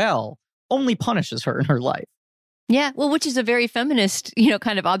it well only punishes her in her life. Yeah, well, which is a very feminist,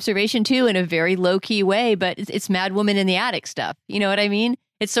 kind of observation too, in a very low-key way, but it's Mad Woman in the Attic stuff. You know what I mean?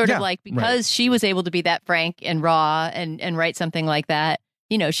 It's sort of like, because she was able to be that frank and raw and write something like that,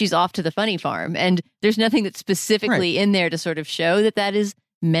 she's off to the funny farm. And there's nothing that's specifically in there to sort of show that is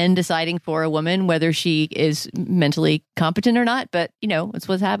men deciding for a woman whether she is mentally competent or not. But, it's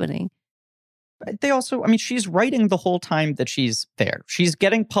what's happening. They also, she's writing the whole time that she's there. She's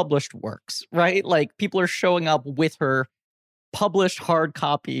getting published works, right? Like, people are showing up with her published hard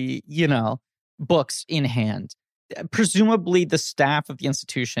copy, books in hand. Presumably, the staff of the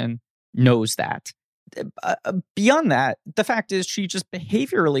institution knows that. Beyond that, the fact is she just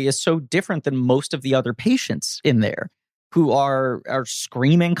behaviorally is so different than most of the other patients in there who are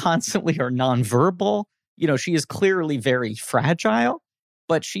screaming constantly or nonverbal. She is clearly very fragile.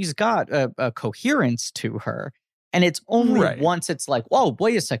 But she's got a coherence to her. And it's only once it's like, whoa,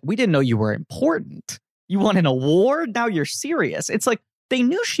 wait a sec, we didn't know you were important. You won an award? Now you're serious. It's like they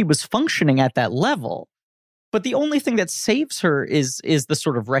knew she was functioning at that level. But the only thing that saves her is the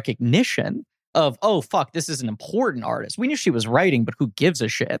sort of recognition of, oh, fuck, this is an important artist. We knew she was writing, but who gives a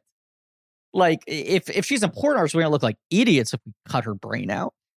shit? Like, if she's an important artist, we're going to look like idiots if we cut her brain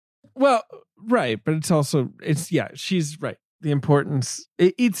out. Well, right. But she's right. The importance,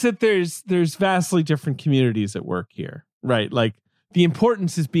 it's that there's vastly different communities at work here, right? Like, the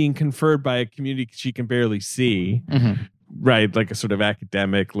importance is being conferred by a community she can barely see, right? Like a sort of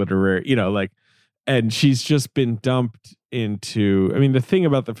academic, literary, and she's just been dumped into, the thing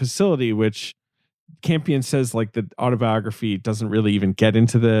about the facility, which Campion says, like, the autobiography doesn't really even get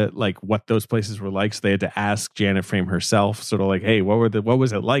into the, like, what those places were like. So they had to ask Janet Frame herself, sort of like, hey, what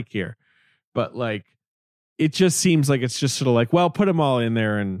was it like here? But, like, it just seems like it's just sort of like, well, put them all in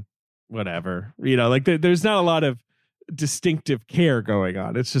there and whatever, like there's not a lot of distinctive care going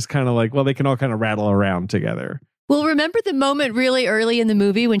on. It's just kind of like, well, they can all kind of rattle around together. Well, remember the moment really early in the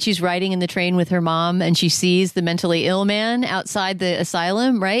movie when she's riding in the train with her mom and she sees the mentally ill man outside the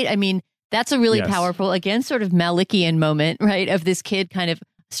asylum, right? That's a really powerful, again, sort of Malikian moment, right? Of this kid kind of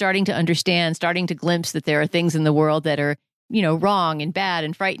starting to understand, starting to glimpse that there are things in the world that are, wrong and bad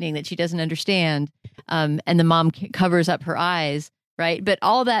and frightening that she doesn't understand. And the mom covers up her eyes, right? But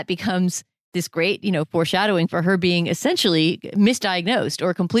all that becomes this great, foreshadowing for her being essentially misdiagnosed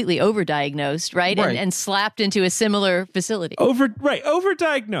or completely overdiagnosed, right? And slapped into a similar facility.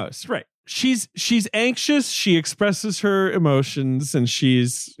 Overdiagnosed, right. She's anxious, she expresses her emotions, and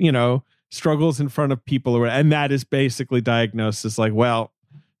she's, struggles in front of people, and that is basically diagnosed as like, well,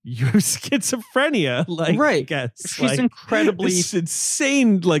 you have schizophrenia, like, I guess. She's incredibly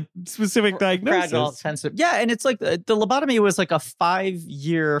insane, like, specific diagnosis. Fragile, sensitive. Yeah, and it's like the lobotomy was like a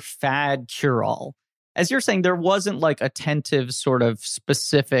 5-year fad cure-all. As you're saying, there wasn't like attentive sort of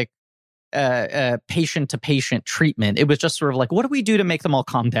specific patient-to-patient treatment. It was just sort of like, what do we do to make them all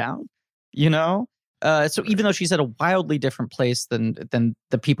calm down? So even though she's at a wildly different place than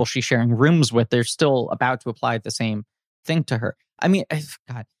the people she's sharing rooms with, they're still about to apply the same thing to her.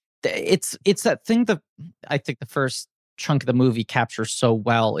 God, it's that thing that I think the first chunk of the movie captures so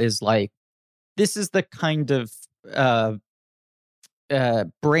well is like, this is the kind of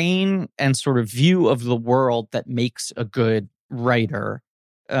brain and sort of view of the world that makes a good writer.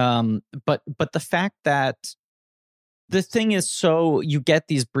 But the fact that the thing is, so you get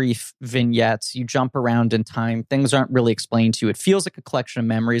these brief vignettes, you jump around in time, things aren't really explained to you. It feels like a collection of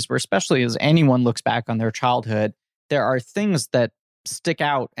memories where, especially as anyone looks back on their childhood, there are things that stick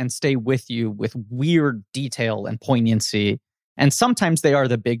out and stay with you with weird detail and poignancy. And sometimes they are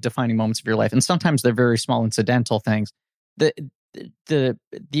the big defining moments of your life. And sometimes they're very small incidental things. The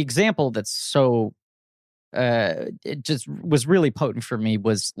example that's so it just was really potent for me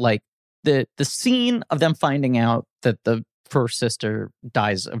was like the scene of them finding out that the first sister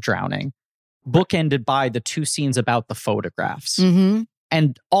dies of drowning, bookended by the two scenes about the photographs. Mm-hmm.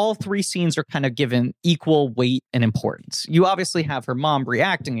 And all three scenes are kind of given equal weight and importance. You obviously have her mom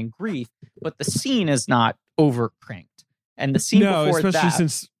reacting in grief, but the scene is not overcranked. And the scene before especially that,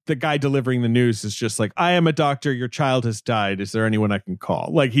 since the guy delivering the news is just like, I am a doctor, your child has died. Is there anyone I can call?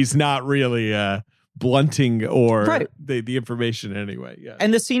 Like, he's not really blunting or the information anyway. Yeah.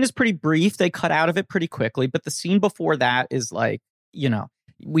 And the scene is pretty brief. They cut out of it pretty quickly. But the scene before that is like,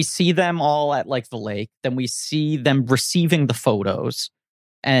 we see them all at like the lake. Then we see them receiving the photos.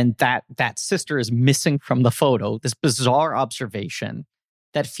 And that sister is missing from the photo. This bizarre observation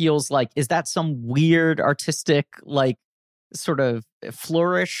that feels like, is that some weird artistic, like, sort of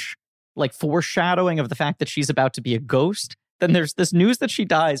flourish, like foreshadowing of the fact that she's about to be a ghost. Then there's this news that she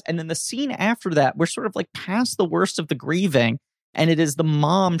dies. And then the scene after that, we're sort of like past the worst of the grieving. And it is the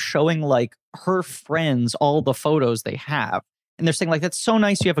mom showing like her friends all the photos they have. And they're saying like, that's so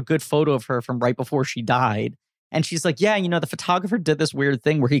nice. You have a good photo of her from right before she died. And she's like, yeah, the photographer did this weird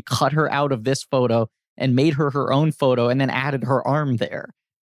thing where he cut her out of this photo and made her own photo and then added her arm there.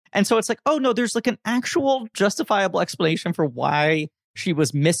 And so it's like, oh no, there's like an actual justifiable explanation for why she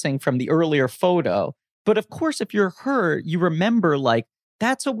was missing from the earlier photo. But of course, if you're her, you remember like,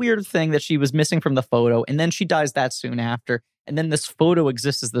 that's a weird thing that she was missing from the photo. And then she dies that soon after. And then this photo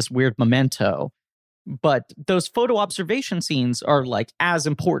exists as this weird memento. But those photo observation scenes are like as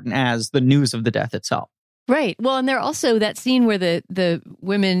important as the news of the death itself. Right. Well, and they're also that scene where the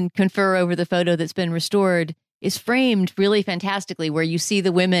women confer over the photo that's been restored is framed really fantastically, where you see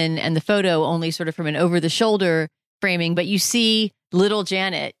the women and the photo only sort of from an over the shoulder framing, but you see little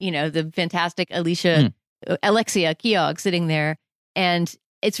Janet, the fantastic Alexia Keogh sitting there. And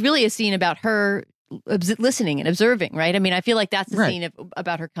it's really a scene about her listening and observing, right? I mean, I feel like that's the scene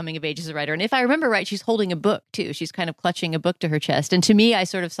about her coming of age as a writer. And if I remember right, she's holding a book too. She's kind of clutching a book to her chest. And to me, I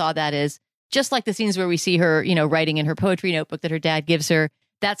sort of saw that as just like the scenes where we see her, writing in her poetry notebook that her dad gives her.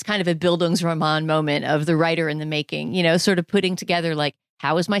 That's kind of a Bildungsroman moment of the writer in the making, sort of putting together like,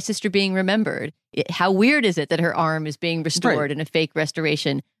 how is my sister being remembered? How weird is it that her arm is being restored in a fake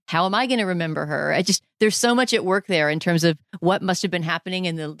restoration? How am I going to remember her? There's so much at work there in terms of what must have been happening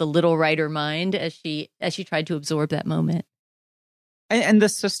in the little writer mind as she tried to absorb that moment. And the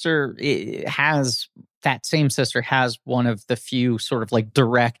sister that same sister has one of the few sort of like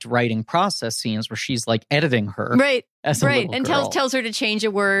direct writing process scenes where she's like editing her. Right. As a little and girl. tells her to change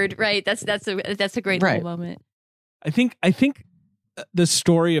a word. Right. That's a great little moment. I think the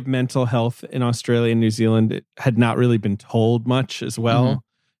story of mental health in Australia and New Zealand had not really been told much as well. Mm-hmm.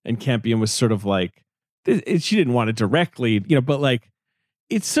 And Campion was sort of like, she didn't want it directly, but like,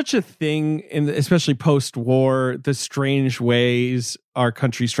 it's such a thing, especially post-war, the strange ways our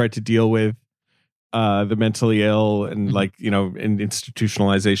countries tried to deal with the mentally ill and like, and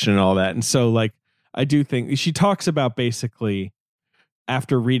institutionalization and all that. And so like, I do think she talks about basically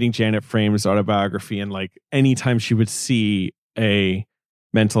after reading Janet Frame's autobiography and like anytime she would see a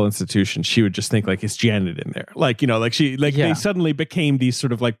mental institution, she would just think like, is Janet in there? Like, they suddenly became these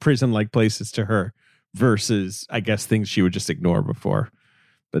sort of like prison-like places to her versus, I guess, things she would just ignore before.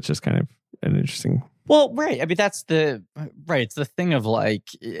 That's just kind of an interesting. Well, right. I mean, it's the thing of like,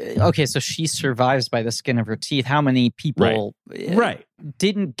 okay, so she survives by the skin of her teeth. How many people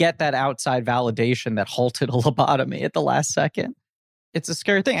didn't get that outside validation that halted a lobotomy at the last second? It's a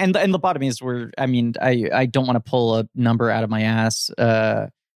scary thing. And lobotomies were, I mean, I don't want to pull a number out of my ass,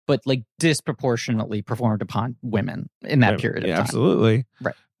 but like disproportionately performed upon women in that period of time. Absolutely.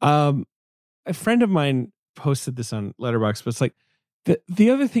 Right. A friend of mine posted this on Letterboxd, but it's like, the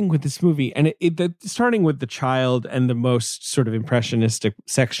other thing with this movie, and starting with the child and the most sort of impressionistic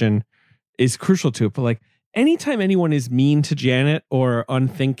section is crucial to it. But like anytime anyone is mean to Janet or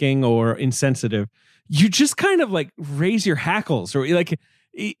unthinking or insensitive, you just kind of like raise your hackles, or like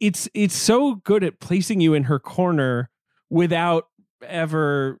it's so good at placing you in her corner without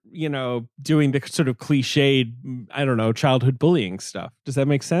ever, doing the sort of cliched, I don't know, childhood bullying stuff. Does that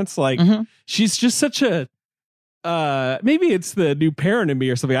make sense? Like she's just such a maybe it's the new parent in me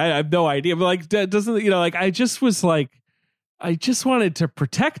or something. I have no idea, but like doesn't like I just wanted to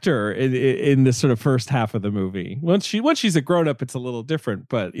protect her in this sort of first half of the movie. Once she's a grown up, it's a little different.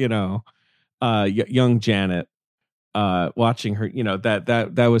 But young Janet, watching her,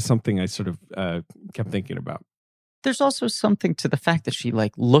 that was something I sort of kept thinking about. There's also something to the fact that she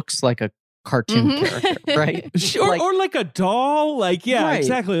like looks like a cartoon character, right? Or like a doll, like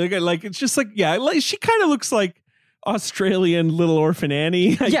exactly. Like it's just like she kind of looks like Australian Little Orphan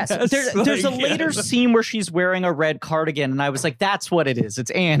Annie. Yes, there's a later scene where she's wearing a red cardigan, and I was like, "That's what it is. It's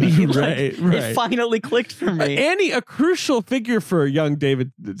Annie." Right. It finally clicked for me. Annie, a crucial figure for young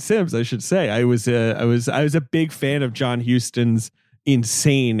David Sims, I should say. I was a big fan of John Huston's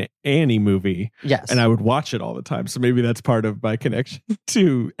insane Annie movie. Yes, and I would watch it all the time. So maybe that's part of my connection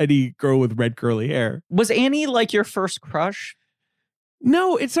to any girl with red curly hair. Was Annie like your first crush?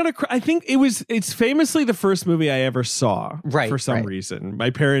 No, it's not I think it's famously the first movie I ever saw for some reason. My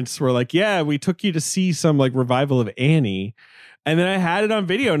parents were like, yeah, we took you to see some like revival of Annie. And then I had it on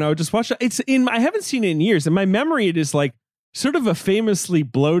video and I would just watch it. I haven't seen it in years. In my memory, it is like sort of a famously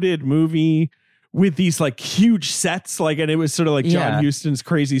bloated movie with these like huge sets. Like, and it was sort of like John Huston's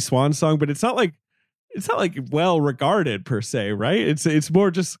crazy swan song, but it's not like well regarded per se, right? It's more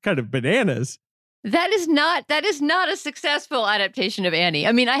just kind of bananas. That is not a successful adaptation of Annie.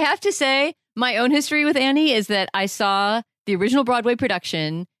 I mean, I have to say, my own history with Annie is that I saw the original Broadway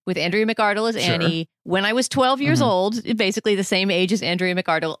production with Andrea McArdle as Annie when I was 12 years old, basically the same age as Andrea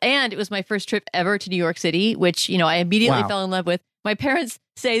McArdle. And it was my first trip ever to New York City, which, I immediately fell in love with. My parents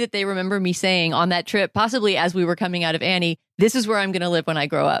say that they remember me saying on that trip, possibly as we were coming out of Annie, this is where I'm going to live when I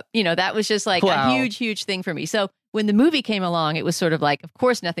grow up. That was just like a huge, huge thing for me. So when the movie came along, it was sort of like, of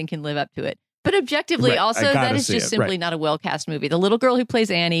course, nothing can live up to it. But objectively, also, that is just simply not a well-cast movie. The little girl who plays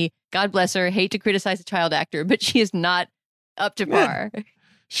Annie, God bless her, hate to criticize a child actor, but she is not up to par.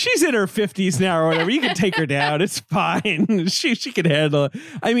 She's in her 50s now or whatever. You can take her down. It's fine. She can handle it.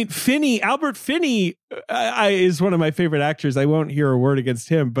 I mean, Albert Finney is one of my favorite actors. I won't hear a word against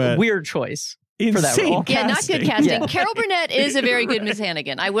him, but weird choice. Insane for that role. Yeah, not good casting. Carol Burnett is a very good Miss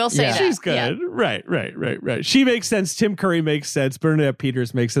Hannigan. I will say that. She's good. Yeah. Right. She makes sense. Tim Curry makes sense. Bernadette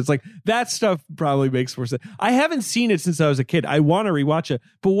Peters makes sense. Like that stuff probably makes more sense. I haven't seen it since I was a kid. I want to rewatch it.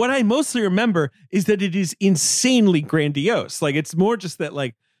 But what I mostly remember is that it is insanely grandiose. Like it's more just that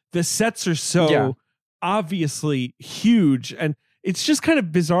like the sets are so obviously huge. And it's just kind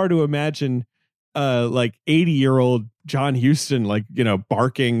of bizarre to imagine like 80-year-old John Huston, like,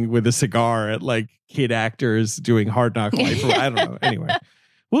 barking with a cigar at like kid actors doing Hard Knock Life. I don't know. Anyway,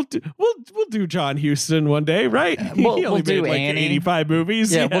 we'll do John Huston one day, right? We'll do like Annie. 85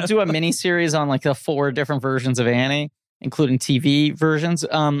 movies. Yeah, we'll do a mini series on like the 4 different versions of Annie, including TV versions.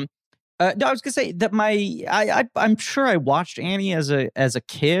 No, I was gonna say that I'm sure I watched Annie as a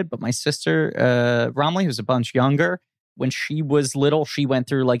kid, but my sister Romley, who's a bunch younger, when she was little, she went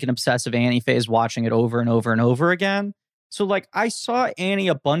through like an obsessive Annie phase, watching it over and over and over again. So like I saw Annie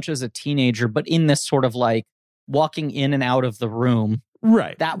a bunch as a teenager, but in this sort of like walking in and out of the room.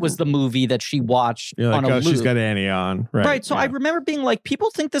 Right. That was the movie that she watched on a loop. She's got Annie on. Right. So I remember being like, people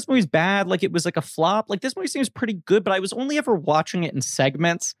think this movie's bad. Like it was like a flop. Like this movie seems pretty good, but I was only ever watching it in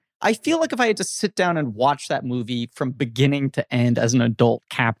segments. I feel like if I had to sit down and watch that movie from beginning to end as an adult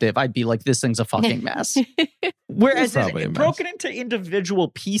captive, I'd be like, this thing's a fucking mess. Whereas broken into individual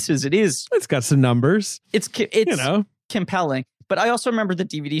pieces, it's got some numbers. It's compelling. But I also remember the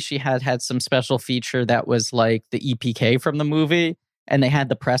DVD she had some special feature that was like the EPK from the movie. And they had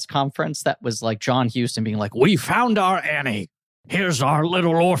the press conference that was like John Huston being like, we found our Annie. Here's our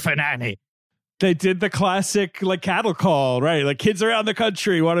little orphan Annie. They did the classic like cattle call, right? Like kids around the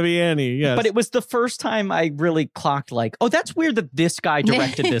country want to be Annie. Yes. But it was the first time I really clocked like, oh, that's weird that this guy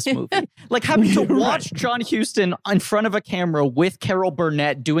directed this movie. Like having to watch John Huston in front of a camera with Carol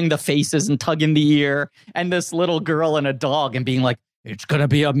Burnett doing the faces and tugging the ear and this little girl and a dog and being like, it's going to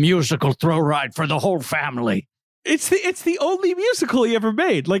be a musical throw ride for the whole family. It's the only musical he ever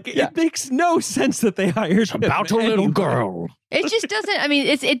made. Like it makes no sense that they hired him. About a little girl. It just doesn't. I mean,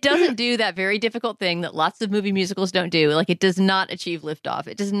 it doesn't do that very difficult thing that lots of movie musicals don't do. Like it does not achieve liftoff.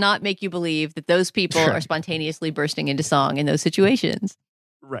 It does not make you believe that those people are spontaneously bursting into song in those situations.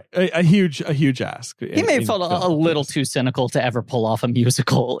 Right, a huge ask. He may have felt a little too cynical to ever pull off a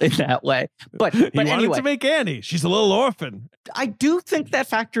musical in that way. But he wanted anyway, to make Annie. She's a little orphan. I do think that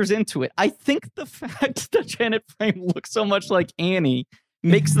factors into it. I think the fact that Janet Frame looks so much like Annie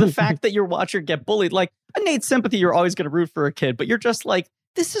makes the fact that your watcher get bullied. Like innate sympathy, you're always going to root for a kid, but you're just like,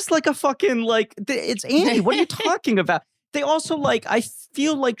 this is like a fucking like it's Annie. What are you talking about? They also like, I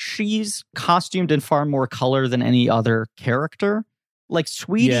feel like she's costumed in far more color than any other character. Like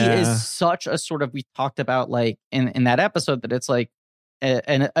Sweetie is such a sort of, we talked about like in that episode that it's like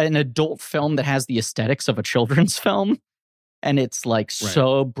an adult film that has the aesthetics of a children's film. And it's like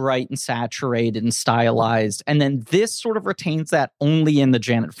so bright and saturated and stylized. And then this sort of retains that only in the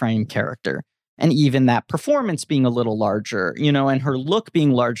Janet Frame character. And even that performance being a little larger, and her look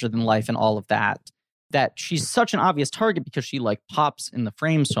being larger than life and all of that she's such an obvious target because she like pops in the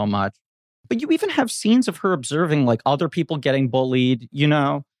frame so much. But you even have scenes of her observing like other people getting bullied,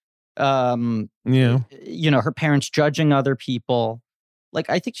 her parents judging other people. Like,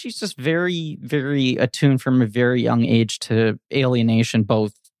 I think she's just very, very attuned from a very young age to alienation,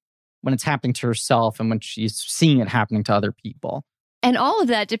 both when it's happening to herself and when she's seeing it happening to other people. And all of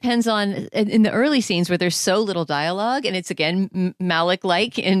that depends on, in the early scenes where there's so little dialogue, and it's again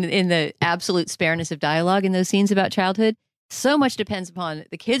Malick-like in the absolute spareness of dialogue in those scenes about childhood. So much depends upon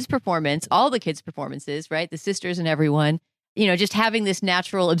the kids' performance, all the kids' performances, right? The sisters and everyone, just having this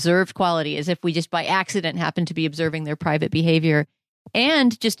natural observed quality as if we just by accident happen to be observing their private behavior.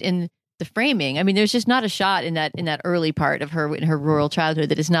 And just in the framing, I mean, there's just not a shot in that early part of her in her rural childhood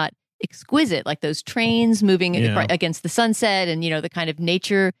that is not exquisite, like those trains moving against the sunset and, the kind of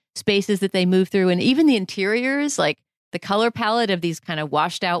nature spaces that they move through. And even the interiors, like the color palette of these kind of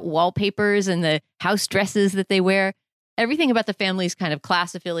washed out wallpapers and the house dresses that they wear, everything about the family's kind of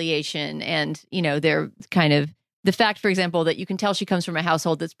class affiliation and, their kind of the fact, for example, that you can tell she comes from a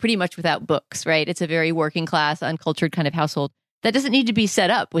household that's pretty much without books, right? It's a very working class, uncultured kind of household that doesn't need to be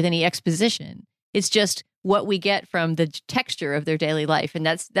set up with any exposition. It's just what we get from the texture of their daily life. And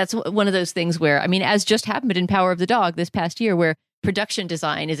that's one of those things where, as just happened in Power of the Dog this past year, where production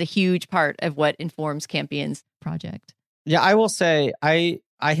design is a huge part of what informs Campion's project. Yeah, I will say I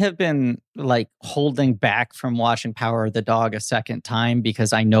have been like holding back from watching Power of the Dog a second time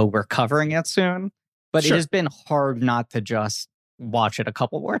because I know we're covering it soon. But It has been hard not to just watch it a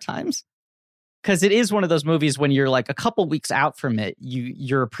couple more times. Because it is one of those movies when you're like a couple weeks out from it,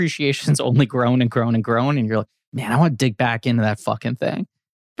 your appreciation's only grown and grown and grown. And you're like, man, I want to dig back into that fucking thing.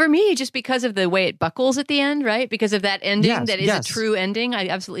 For me, just because of the way it buckles at the end, right? Because of that ending that is a true ending. I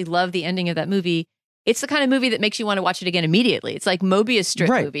absolutely love the ending of that movie. It's the kind of movie that makes you want to watch it again immediately. It's like Mobius Strip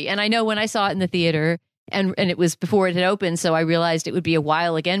movie. And I know when I saw it in the theater, and it was before it had opened, so I realized it would be a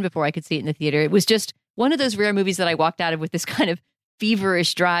while again before I could see it in the theater. It was just one of those rare movies that I walked out of with this kind of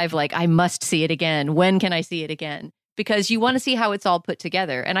feverish drive, like, I must see it again. When can I see it again? Because you want to see how it's all put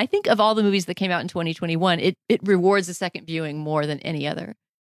together. And I think of all the movies that came out in 2021, it rewards a second viewing more than any other.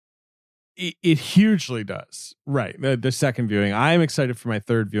 It hugely does. Right. The second viewing. I'm excited for my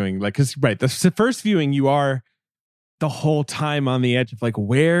third viewing. Like, because, the first viewing, you are the whole time on the edge of like,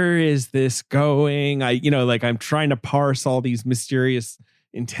 where is this going? I'm trying to parse all these mysterious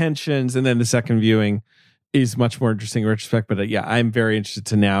intentions. And then the second viewing is much more interesting in retrospect. But I'm very interested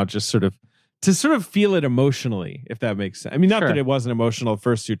to now just sort of feel it emotionally, if that makes sense. Not that it wasn't emotional the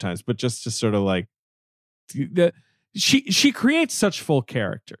first two times, but just to sort of like she creates such full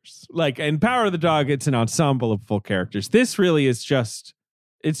characters. Like in Power of the Dog, it's an ensemble of full characters. This really is just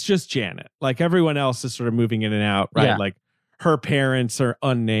Janet. Like everyone else is sort of moving in and out, right? Yeah. Like her parents are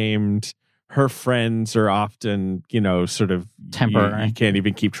unnamed. Her friends are often, sort of temporary. You can't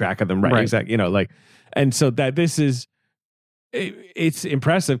even keep track of them, right? Exactly. And so that this is, it's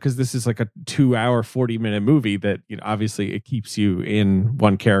impressive because this is like a 2-hour, 40-minute movie that, obviously it keeps you in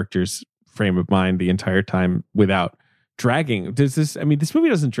one character's frame of mind the entire time without dragging. This movie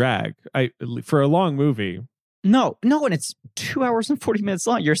doesn't drag. For a long movie. No, and it's 2 hours and 40 minutes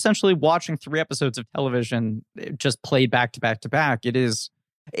long. You're essentially watching 3 episodes of television just played back to back to back. It is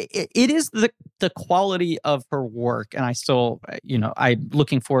the quality of her work, and I still, I'm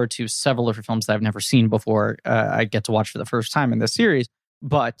looking forward to several of her films that I've never seen before. I get to watch for the first time in this series,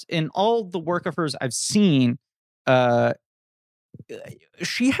 but in all the work of hers I've seen,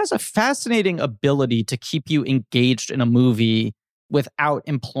 she has a fascinating ability to keep you engaged in a movie without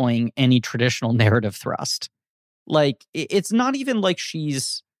employing any traditional narrative thrust. Like, it's not even like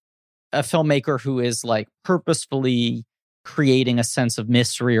she's a filmmaker who is like purposefully creating a sense of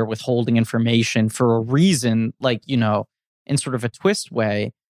mystery or withholding information for a reason, like, in sort of a twist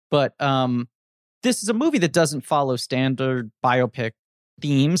way. But this is a movie that doesn't follow standard biopic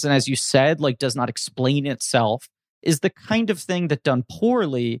themes. And as you said, like, does not explain itself, is the kind of thing that done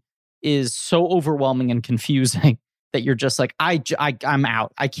poorly is so overwhelming and confusing that you're just like, I'm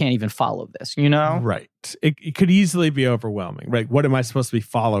out. I can't even follow this, Right. It could easily be overwhelming, right? What am I supposed to be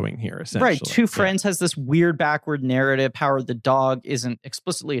following here, essentially? Right. Two Friends has this weird backward narrative. Power of the Dog isn't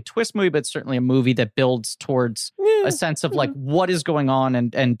explicitly a twist movie, but it's certainly a movie that builds towards a sense of like what is going on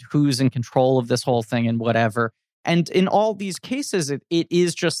and who's in control of this whole thing and whatever. And in all these cases, it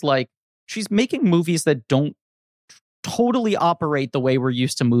is just like she's making movies that don't totally operate the way we're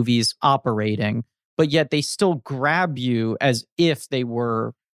used to movies operating, but yet they still grab you as if they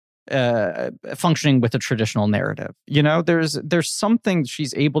were functioning with a traditional narrative. There's something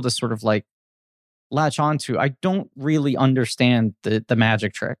she's able to sort of like latch onto. I don't really understand the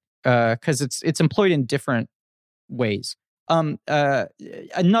magic trick because it's employed in different ways.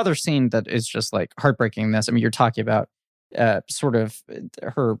 Another scene that is just like heartbreaking in this. You're talking about sort of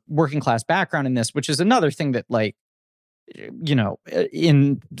her working class background in this, which is another thing that, like,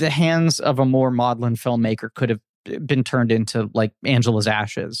 in the hands of a more maudlin filmmaker could have been turned into like Angela's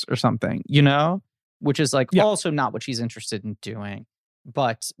Ashes or something, which is like also not what she's interested in doing,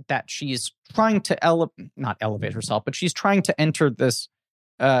 but that she's trying to not elevate herself, but she's trying to enter this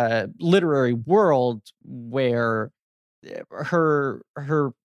literary world where her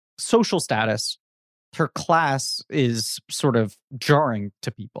social status, her class is sort of jarring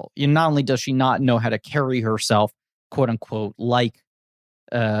to people. Not only does she not know how to carry herself, quote unquote, like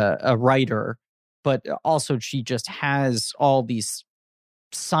a writer, but also she just has all these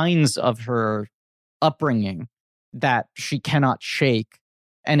signs of her upbringing that she cannot shake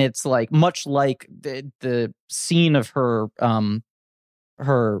And it's like much like the scene of her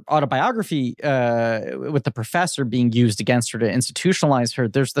autobiography with the professor being used against her to institutionalize her.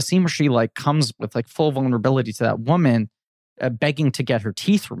 There's the scene where she like comes with like full vulnerability to that woman, begging to get her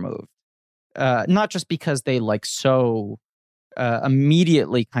teeth removed. Not just because they like so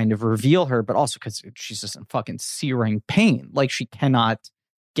immediately kind of reveal her, but also because she's just in fucking searing pain. Like she cannot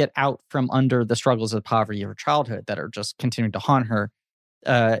get out from under the struggles of poverty of her childhood that are just continuing to haunt her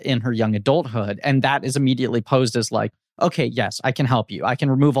in her young adulthood. And that is immediately posed as like, okay, yes, I can help you. I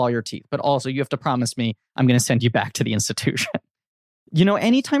can remove all your teeth, but also you have to promise me I'm going to send you back to the institution. You know,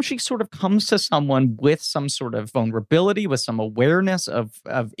 anytime she sort of comes to someone with some sort of vulnerability, with some awareness of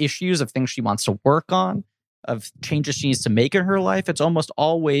issues, of things she wants to work on, of changes she needs to make in her life, it's almost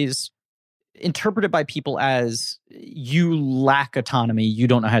always interpreted by people as you lack autonomy. You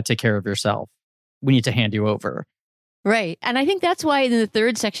don't know how to take care of yourself. We need to hand you over. Right. And I think that's why in the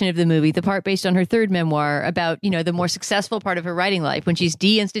third section of the movie, the part based on her third memoir about, you know, the more successful part of her writing life, when she's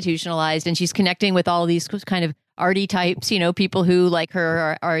deinstitutionalized and she's connecting with all these kind of arty types, you know, people who like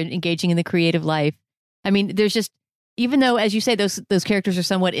her are engaging in the creative life. I mean, there's just, even though, as you say, those characters are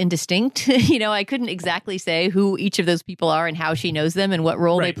somewhat indistinct, you know, I couldn't exactly say who each of those people are and how she knows them and what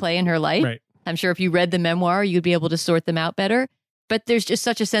role they play in her life. Right. I'm sure if you read the memoir, you'd be able to sort them out better. But there's just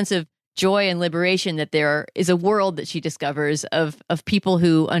such a sense of joy and liberation that there is a world that she discovers of people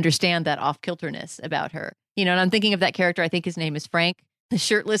who understand that off-kilterness about her. You know, and I'm thinking of that character, I think his name is Frank, the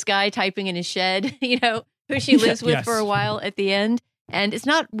shirtless guy typing in his shed, you know, who she lives with for a while at the end. And it's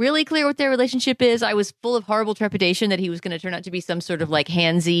not really clear what their relationship is. I was full of horrible trepidation that he was going to turn out to be some sort of like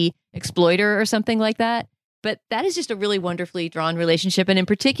handsy exploiter or something like that. But that is just a really wonderfully drawn relationship. And in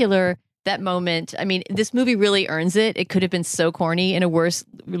particular, that moment, I mean, this movie really earns it. It could have been so corny in a worse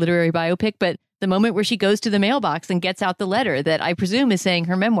literary biopic, but the moment where she goes to the mailbox and gets out the letter that I presume is saying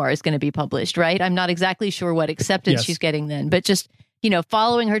her memoir is going to be published, right? I'm not exactly sure what acceptance she's getting then, but just, you know,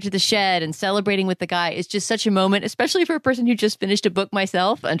 following her to the shed and celebrating with the guy is just such a moment, especially for a person who just finished a book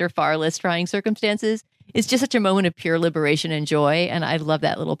myself under far less trying circumstances. It's just such a moment of pure liberation and joy, and I love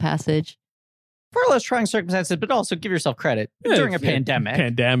that little passage. Far less trying circumstances, but also give yourself credit during a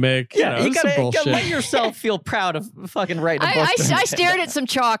pandemic. Yeah, you gotta let yourself feel proud of fucking writing a book. I stared at some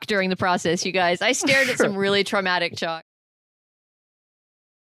chalk during the process, you guys. I stared at some really traumatic chalk.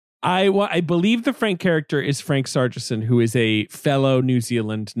 I believe the Frank character is Frank Sargeson, who is a fellow New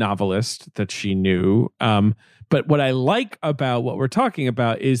Zealand novelist that she knew. But what I like about what we're talking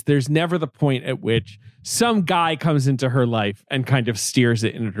about is there's never the point at which some guy comes into her life and kind of steers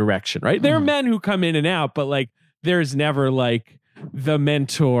it in a direction, right? There are men who come in and out, but like there's never like the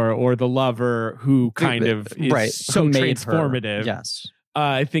mentor or the lover who kind of is so transformative. Her. Yes.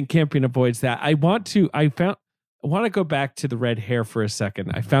 I think Campion avoids that. I want to go back to the red hair for a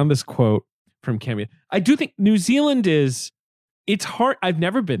second. I found this quote from Campion. I do think New Zealand it's hard. I've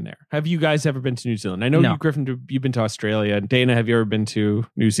never been there. Have you guys ever been to New Zealand? I know you, Griffin, you've been to Australia. Dana, have you ever been to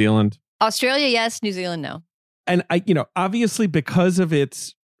New Zealand? Australia, yes. New Zealand, no. And obviously because of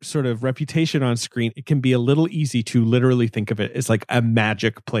its sort of reputation on screen, it can be a little easy to literally think of it as like a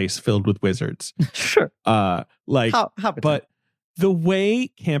magic place filled with wizards. Sure. But the way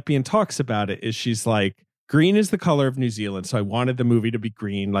Campion talks about it is she's like, green is the color of New Zealand. So I wanted the movie to be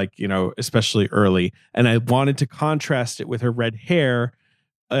green, like, especially early. And I wanted to contrast it with her red hair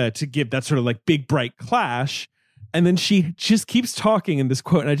to give that sort of like big, bright clash. And then she just keeps talking in this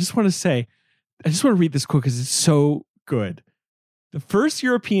quote. And I just want to read this quote because it's so good. The first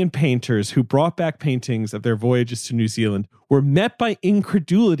European painters who brought back paintings of their voyages to New Zealand were met by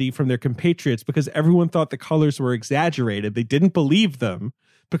incredulity from their compatriots because everyone thought the colors were exaggerated. They didn't believe them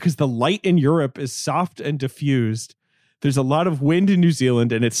because the light in Europe is soft and diffused. There's a lot of wind in New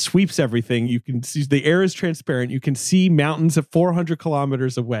Zealand and it sweeps everything. You can see the air is transparent. You can see mountains of 400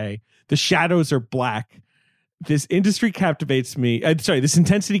 kilometers away. The shadows are black. This intensity captivates me, and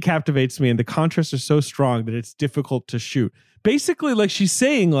the contrasts are so strong that it's difficult to shoot. Basically, like she's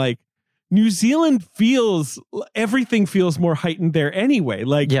saying, like New Zealand everything feels more heightened there anyway.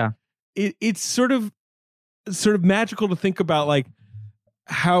 Like, it's sort of magical to think about, like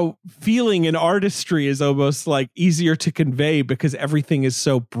how feeling and artistry is almost like easier to convey because everything is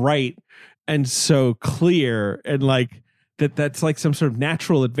so bright and so clear, and like that's like some sort of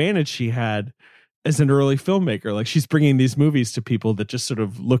natural advantage she had as an early filmmaker. Like she's bringing these movies to people that just sort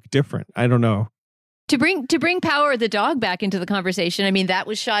of look different. I don't know. To bring Power the dog back into the conversation, I mean, that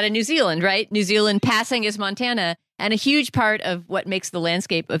was shot in New Zealand, right? New Zealand passing as Montana. And a huge part of what makes the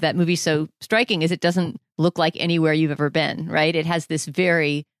landscape of that movie so striking is it doesn't look like anywhere you've ever been, right? It has this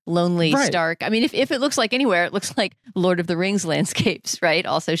very lonely, stark. I mean, if it looks like anywhere, it looks like Lord of the Rings landscapes, right?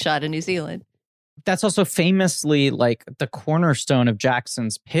 Also shot in New Zealand. That's also famously like the cornerstone of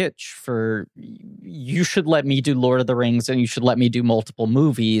Jackson's pitch for you should let me do Lord of the Rings and you should let me do multiple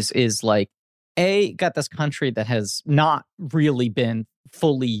movies is like, got this country that has not really been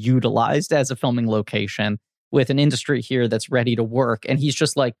fully utilized as a filming location with an industry here that's ready to work. And he's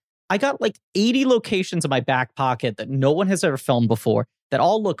just like, I got like 80 locations in my back pocket that no one has ever filmed before that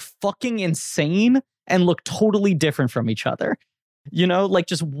all look fucking insane and look totally different from each other. You know, like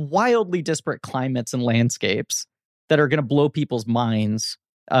just wildly disparate climates and landscapes that are going to blow people's minds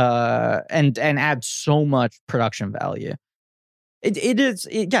and add so much production value.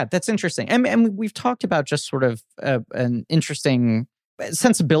 That's interesting. And we've talked about just sort of an interesting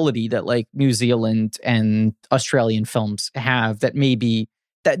sensibility that like New Zealand and Australian films have that maybe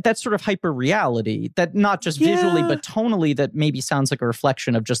that's sort of hyper reality that not just visually but tonally that maybe sounds like a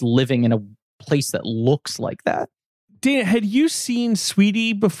reflection of just living in a place that looks like that. Dana, had you seen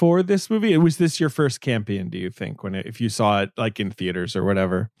Sweetie before this movie? Was this your first Campion, do you think, if you saw it like in theaters or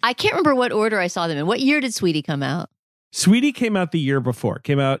whatever? I can't remember what order I saw them in. What year did Sweetie come out? Sweetie came out the year before. It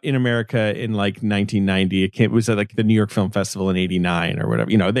came out in America in like 1990. It was at like the New York Film Festival in 89 or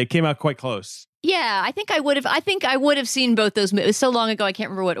whatever. You know, they came out quite close. Yeah, I think I would have seen both those. It was so long ago, I can't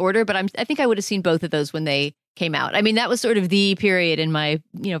remember what order, but I think I would have seen both of those when they came out. I mean, that was sort of the period in my,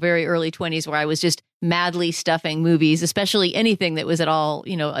 very early 20s where I was just madly stuffing movies, especially anything that was at all,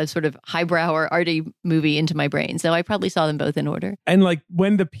 a sort of highbrow or arty movie into my brain. So I probably saw them both in order. And like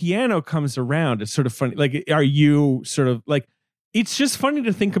when the piano comes around, it's sort of funny. Like, are you sort of like, it's just funny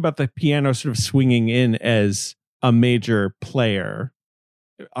to think about the piano sort of swinging in as a major player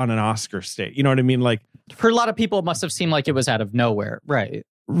on an Oscar stage. You know what I mean? Like, for a lot of people, it must have seemed like it was out of nowhere. Right.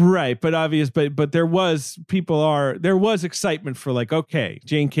 Right, but there was excitement for like, okay,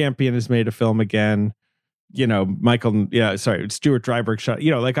 Jane Campion has made a film again, Stuart Dryburgh shot,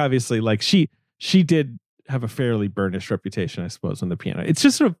 like obviously like she did have a fairly burnished reputation, I suppose, on the piano. It's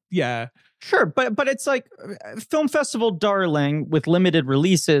just sort of, sure, but it's like film festival darling with limited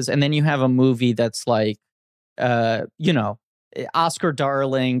releases, and then you have a movie that's like, Oscar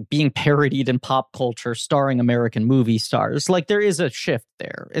darling, being parodied in pop culture, starring American movie stars. Like there is a shift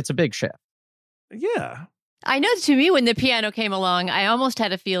there. It's a big shift. Yeah. I know, to me, when the piano came along, I almost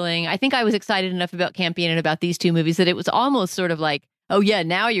had a feeling, I think I was excited enough about Campion and about these two movies that it was almost sort of like, oh yeah,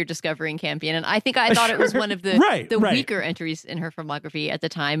 now you're discovering Campion. And I think I thought it was one of the weaker entries in her filmography at the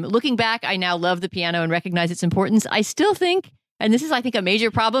time. Looking back, I now love the piano and recognize its importance. I still think, and this is, I think, a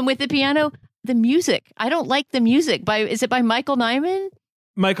major problem with the piano, the music. I don't like the music. Is it by Michael Nyman?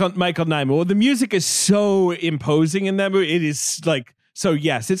 Michael Nyman. Well, the music is so imposing in that movie. It is like, so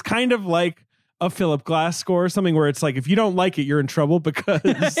yes, it's kind of like a Philip Glass score or something where it's like, if you don't like it, you're in trouble because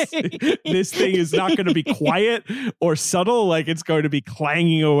this thing is not going to be quiet or subtle. Like it's going to be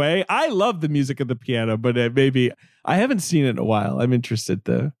clanging away. I love the music of the piano, but maybe I haven't seen it in a while. I'm interested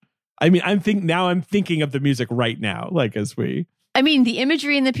though. I mean, I'm thinking of the music right now, like I mean, the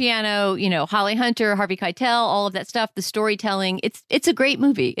imagery in the piano, Holly Hunter, Harvey Keitel, all of that stuff, the storytelling, it's a great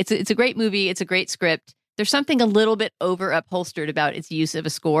movie. It's a great movie. It's a great script. There's something a little bit over upholstered about its use of a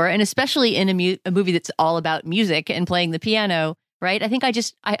score, and especially in a movie that's all about music and playing the piano, right? I think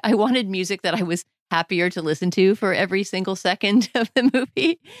I wanted music that I was happier to listen to for every single second of the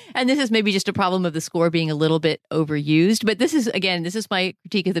movie. And this is maybe just a problem of the score being a little bit overused. But this is my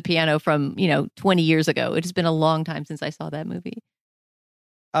critique of the piano from, 20 years ago. It has been a long time since I saw that movie.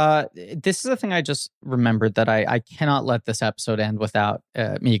 This is a thing I just remembered that I cannot let this episode end without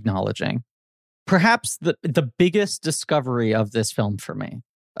me acknowledging. Perhaps the biggest discovery of this film for me,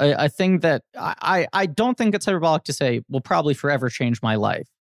 a thing that I don't think it's hyperbolic to say will probably forever change my life.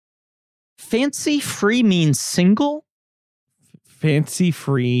 Fancy free means single? Fancy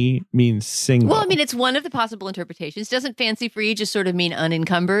free means single. Well, I mean, it's one of the possible interpretations. Doesn't fancy free just sort of mean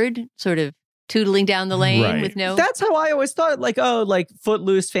unencumbered, sort of tootling down the lane with no... That's how I always thought, like, oh, like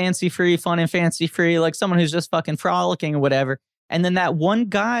footloose, fancy free, fun and fancy free, like someone who's just fucking frolicking or whatever. And then that one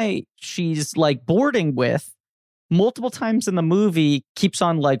guy she's like boarding with multiple times in the movie keeps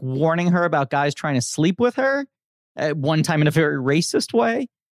on like warning her about guys trying to sleep with her at one time in a very racist way.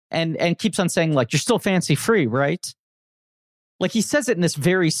 And keeps on saying, like, you're still fancy free, right? Like, he says it in this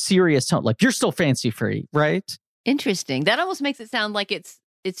very serious tone, like, you're still fancy free, right? Interesting. That almost makes it sound like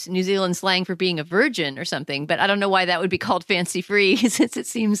it's New Zealand slang for being a virgin or something, but I don't know why that would be called fancy free, since it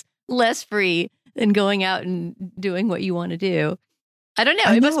seems less free than going out and doing what you want to do. I don't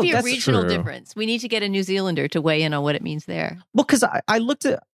know. It must be a regional difference. We need to get a New Zealander to weigh in on what it means there. Well, because I looked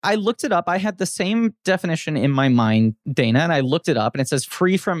at I looked it up. I had the same definition in my mind, Dana, and I looked it up, and it says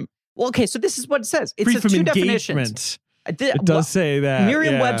free from. Well, okay, so this is what it says. It says two definitions. It does say that.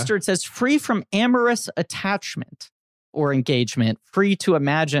 Merriam-Webster, it says free from amorous attachment or engagement, free to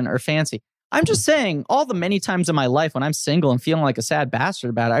imagine or fancy. I'm just saying, all the many times in my life when I'm single and feeling like a sad bastard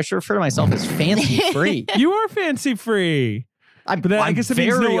about it, I should refer to myself as fancy-free. You are fancy-free. I guess it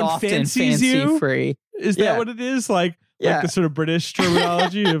means no one fancies you. Free. Is that what it is? Like the sort of British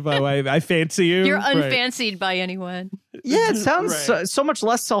terminology of I fancy you. You're unfancied by anyone. Yeah, it sounds so much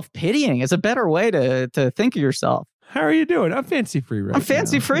less self-pitying. It's a better way to think of yourself. How are you doing? I'm fancy-free right now. I'm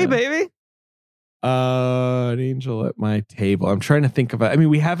fancy-free, baby. An angel at my table. I'm trying to think about. I mean,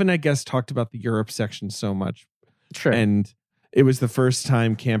 we haven't, I guess, talked about the Europe section so much. Sure. And it was the first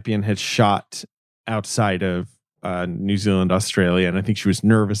time Campion had shot outside of New Zealand, Australia, and I think she was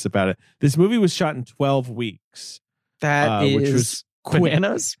nervous about it. This movie was shot in 12 weeks. That is which was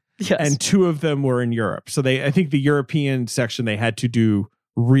bananas. Yes. And 2 of them were in Europe. So I think the European section they had to do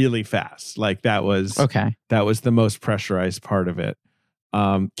really fast. Like that was the most pressurized part of it.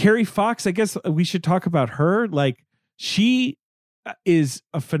 Carrie Fox, I guess we should talk about her. Like she is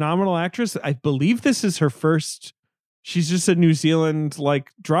a phenomenal actress. I believe this is her first. She's just a New Zealand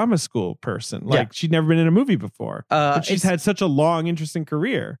like drama school person. Like she'd never been in a movie before, but she's had such a long, interesting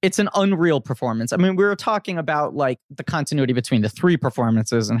career. It's an unreal performance. I mean, we were talking about like the continuity between the 3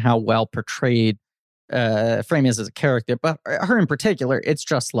 performances and how well portrayed Frame is as a character, but her in particular, it's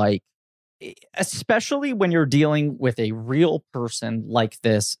just like, especially when you're dealing with a real person like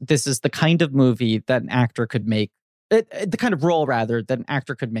this is the kind of movie that an actor could make, the kind of role rather that an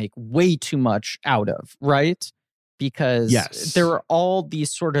actor could make way too much out of, right? Because there are all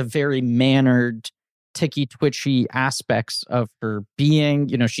these sort of very mannered, ticky twitchy aspects of her being.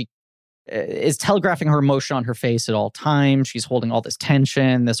 You know, she is telegraphing her emotion on her face at all times. She's holding all this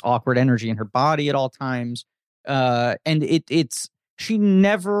tension, this awkward energy in her body at all times. And she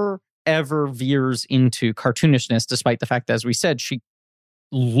never ever veers into cartoonishness, despite the fact that, as we said, she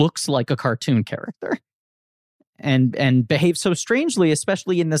looks like a cartoon character and behaves so strangely,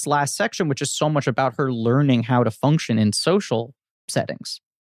 especially in this last section, which is so much about her learning how to function in social settings.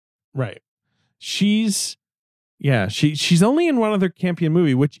 Right. She's only in one other Campion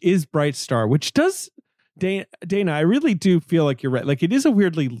movie, which is Bright Star, which does, Dana, I really do feel like you're right. Like it is a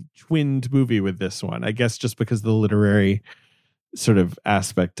weirdly twinned movie with this one, I guess, just because of the literary sort of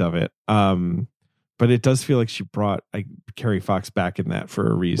aspect of it. But it does feel like she brought Carrie Fox back in that for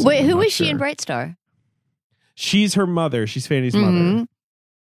a reason. Wait, who is she in Bright Star? She's her mother. She's Fanny's mother.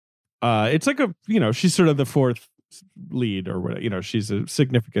 It's like she's sort of the 4th lead or whatever. She's a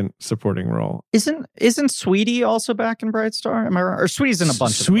significant supporting role. Isn't Sweetie also back in Bright Star? Am I right? Or Sweetie's in a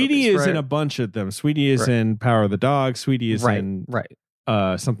bunch of them. Sweetie is in a bunch of them. Sweetie is in Power of the Dog. Sweetie is in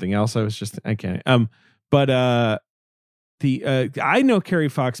something else. I can't. I know Carrie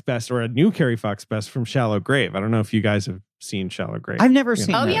Fox best, or I knew Carrie Fox best from Shallow Grave. I don't know if you guys have seen Shallow Grave. I've never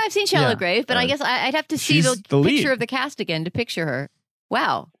seen that. Oh, yeah, I've seen Shallow Grave, but I guess I'd have to see the picture lead of the cast again to picture her.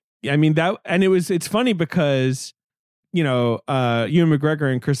 Wow. I mean, it's funny because, Ewan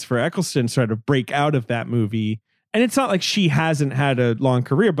McGregor and Christopher Eccleston sort of break out of that movie. And it's not like she hasn't had a long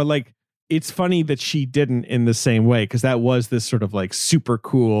career, but like, it's funny that she didn't in the same way, because that was this sort of like super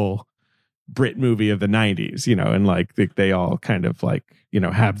cool Brit movie of the 90s, and like they all kind of like,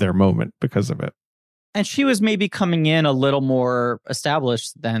 have their moment because of it. And she was maybe coming in a little more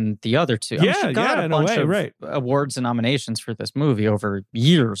established than the other 2. She got a bunch of awards and nominations for this movie over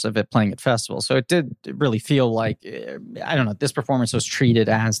years of it playing at festivals. So it did really feel like, I don't know, this performance was treated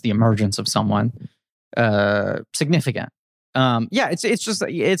as the emergence of someone significant.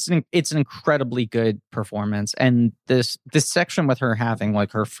 It's an incredibly good performance. And this section with her having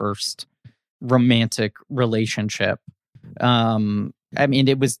like her first romantic relationship. I mean,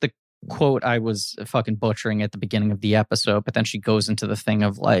 it was the quote I was fucking butchering at the beginning of the episode, but then she goes into the thing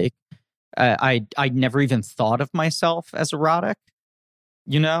of like, I never even thought of myself as erotic,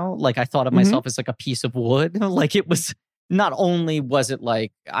 like I thought of myself as like a piece of wood. Like it was, not only was it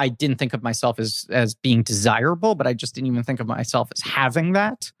like, I didn't think of myself as being desirable, but I just didn't even think of myself as having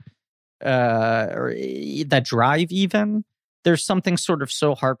that, or that drive even. There's something sort of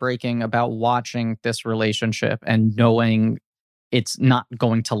so heartbreaking about watching this relationship and knowing it's not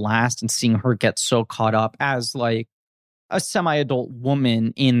going to last, and seeing her get so caught up as like a semi-adult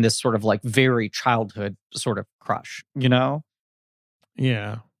woman in this sort of like very childhood sort of crush,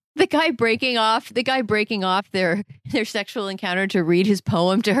 Yeah. The guy breaking off their sexual encounter to read his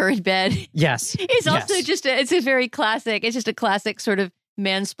poem to her in bed. Yes. It's also it's just a classic sort of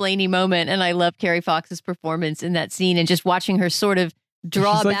mansplaining moment. And I love Carrie Fox's performance in that scene, and just watching her sort of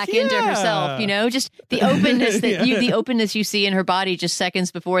draw back into herself, just the openness the openness you see in her body just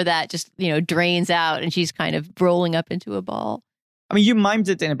seconds before that just, drains out and she's kind of rolling up into a ball. I mean, you mimed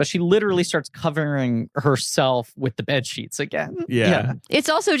it, Dana, but she literally starts covering herself with the bed sheets again. Yeah. It's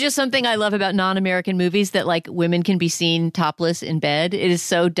also just something I love about non-American movies that like women can be seen topless in bed. It is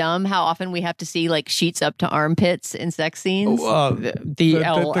so dumb how often we have to see like sheets up to armpits in sex scenes. The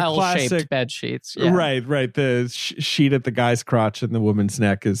L-shaped bed sheets. Yeah. Right. The sheet at the guy's crotch and the woman's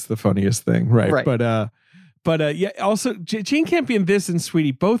neck is the funniest thing. Right. But yeah, also Jane Campion, this and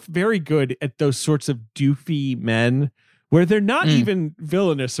Sweetie, both very good at those sorts of doofy men where they're not even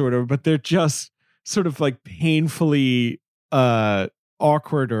villainous or whatever, but they're just sort of like painfully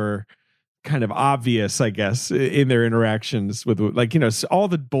awkward or kind of obvious, I guess, in their interactions with, like, all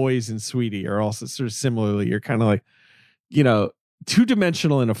the boys in Sweetie are also sort of similarly, you're kind of like,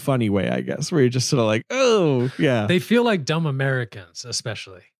 two-dimensional in a funny way, I guess, where you're just sort of like, oh, yeah. They feel like dumb Americans,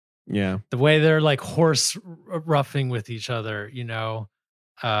 especially. Yeah. The way they're like horse roughing with each other,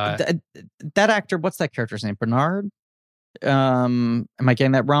 That actor, what's that character's name? Bernard? Am I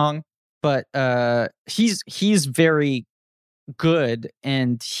getting that wrong? But he's very good,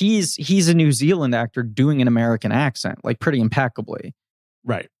 and he's a New Zealand actor doing an American accent, like pretty impeccably.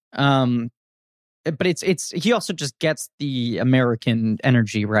 Right. But it's he also just gets the American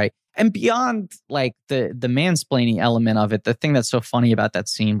energy right. And beyond like the mansplaining element of it, the thing that's so funny about that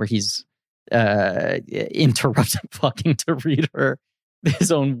scene where he's interrupting fucking to read her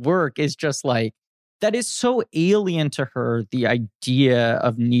his own work is just like, that is so alien to her, the idea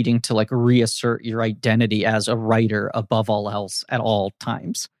of needing to like reassert your identity as a writer above all else at all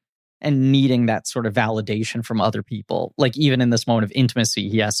times and needing that sort of validation from other people. Like even in this moment of intimacy,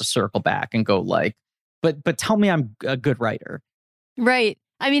 he has to circle back and go like, but tell me I'm a good writer. Right.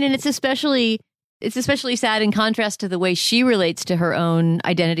 I mean, and it's especially sad in contrast to the way she relates to her own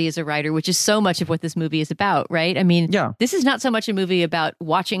identity as a writer, which is so much of what this movie is about, right? I mean, This is not so much a movie about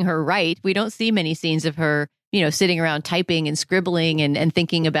watching her write. We don't see many scenes of her, sitting around typing and scribbling and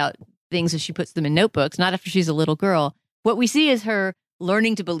thinking about things as she puts them in notebooks, not after she's a little girl. What we see is her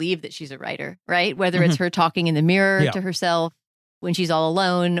learning to believe that she's a writer, right? Whether it's her talking in the mirror to herself when she's all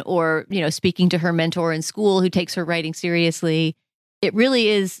alone or, speaking to her mentor in school who takes her writing seriously. It really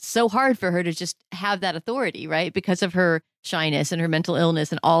is so hard for her to just have that authority, right? Because of her shyness and her mental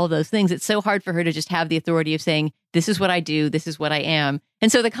illness and all of those things. It's so hard for her to just have the authority of saying, this is what I do, this is what I am.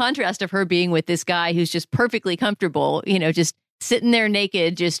 And so the contrast of her being with this guy who's just perfectly comfortable, just sitting there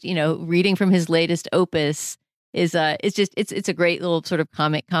naked, just, reading from his latest opus is it's a great little sort of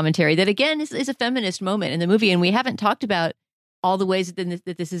comic commentary that, again, is a feminist moment in the movie. And we haven't talked about all the ways that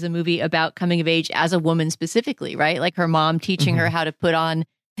this is a movie about coming of age as a woman specifically, right? Like her mom teaching her how to put on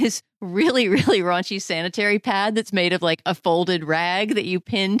this really, really raunchy sanitary pad that's made of like a folded rag that you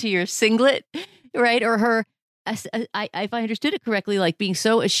pin to your singlet, right? Or her, if I understood it correctly, like being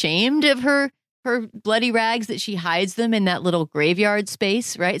so ashamed of her bloody rags that she hides them in that little graveyard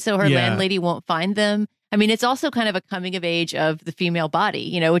space, right? So her landlady won't find them. I mean, it's also kind of a coming of age of the female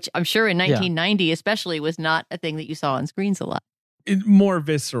body, which I'm sure in 1990 especially was not a thing that you saw on screens a lot. More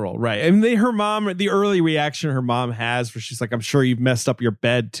visceral, right? I mean, her mom, the early reaction her mom has where she's like, I'm sure you've messed up your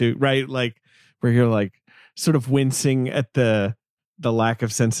bed too, right? Like where you're like sort of wincing at the lack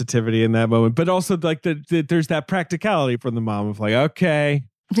of sensitivity in that moment, but also like there's that practicality from the mom of like, okay,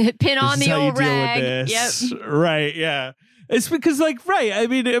 pin on the old rag. Yep. Right. Yeah. It's because like, right. I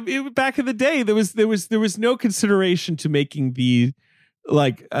mean, back in the day, there was no consideration to making the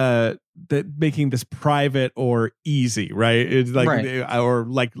like, making this private or easy, right? It's like, or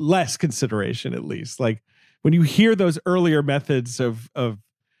like less consideration, at least. Like when you hear those earlier methods of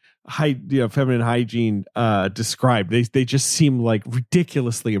feminine hygiene described, they just seem like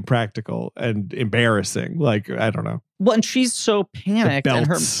ridiculously impractical and embarrassing. Like, I don't know. Well, and she's so panicked,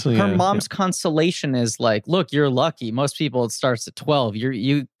 belts, and her mom's consolation is like, "Look, you're lucky. Most people it starts at 12.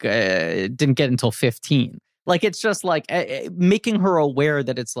 You didn't get until 15." Like, it's just like making her aware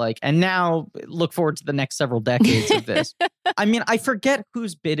that it's like, and now look forward to the next several decades of this. I mean, I forget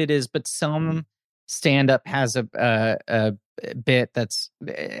whose bit it is, but some stand-up has a bit that's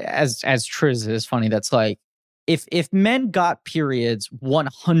as true as it is funny. That's like, if men got periods,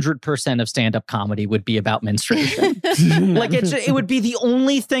 100% of stand-up comedy would be about menstruation. Like it would be the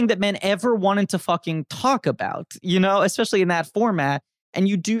only thing that men ever wanted to fucking talk about, especially in that format. And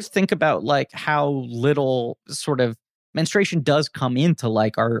you do think about like how little sort of menstruation does come into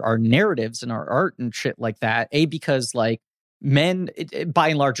like our narratives and our art and shit like that. Because like men, by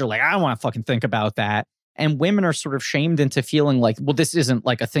and large, are like, I don't want to fucking think about that. And women are sort of shamed into feeling like, well, this isn't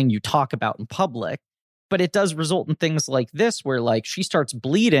like a thing you talk about in public. But it does result in things like this, where like she starts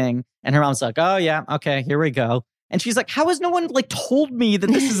bleeding and her mom's like, oh yeah, okay, here we go. And she's like, how has no one like told me that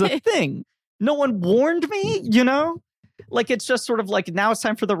this is a thing? No one warned me, you know? Like, it's just sort of like, now it's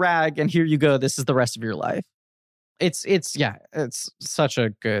time for the rag and here you go. This is the rest of your life. It's such a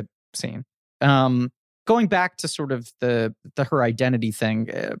good scene. Going back to sort of the her identity thing,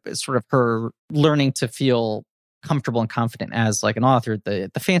 sort of her learning to feel comfortable and confident as like an author, the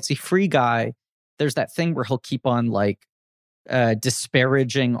fancy free guy, there's that thing where he'll keep on like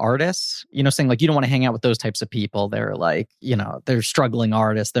disparaging artists, you know, saying like, you don't want to hang out with those types of people. They're like, you know, they're struggling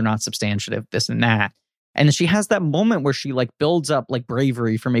artists. They're not substantive, this and that. And then she has that moment where she like builds up like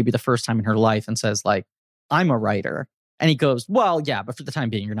bravery for maybe the first time in her life and says like, I'm a writer. And he goes, well, yeah, but for the time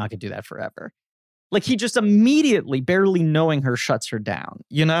being, you're not going to do that forever. Like he just immediately, barely knowing her, shuts her down,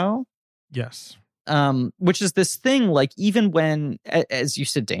 you know? Yes. Which is this thing, like, even when, as you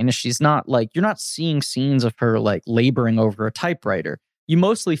said, Dana, she's not like, you're not seeing scenes of her like laboring over a typewriter. You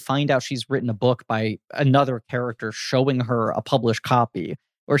mostly find out she's written a book by another character showing her a published copy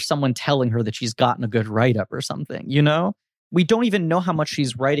or someone telling her that she's gotten a good write-up or something, you know? We don't even know how much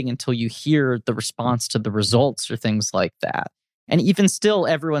she's writing until you hear the response to the results or things like that. And even still,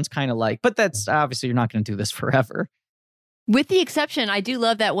 everyone's kind of like, but that's obviously, you're not going to do this forever. With the exception, I do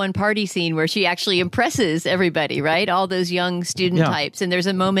love that one party scene where she actually impresses everybody, right? All those young student types. And there's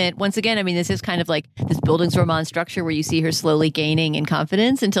a moment, once again, I mean, this is kind of like this Bildungsroman structure where you see her slowly gaining in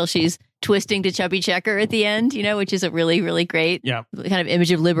confidence until she's twisting to Chubby Checker at the end, you know, which is a really, really great kind of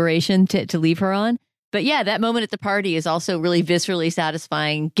image of liberation to leave her on. But yeah, that moment at the party is also really viscerally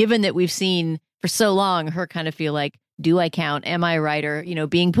satisfying, given that we've seen for so long her kind of feel like, do I count? Am I a writer? You know,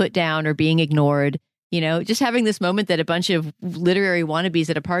 being put down or being ignored. You know, just having this moment that a bunch of literary wannabes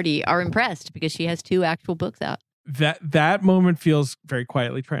at a party are impressed because she has 2 actual books out. That moment feels very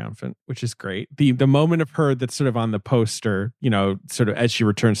quietly triumphant, which is great. The moment of her that's sort of on the poster, you know, sort of as she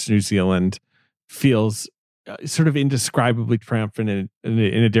returns to New Zealand, feels sort of indescribably triumphant in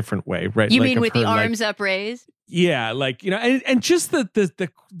a different way, right? You like mean with her, the arms upraised? Yeah, like, you know, and just the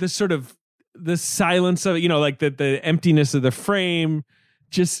sort of the silence of, you know, like the emptiness of the frame,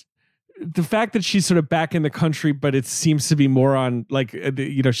 just the fact that she's sort of back in the country, but it seems to be more on like,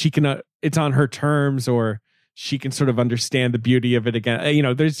 you know, she can, it's on her terms, or she can sort of understand the beauty of it again. You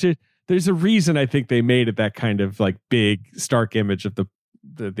know, there's a reason I think they made it that kind of like big, stark image of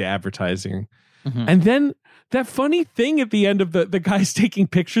the advertising. Mm-hmm. And then that funny thing at the end of the guys taking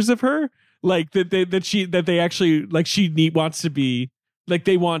pictures of her, like that they actually like wants to be like,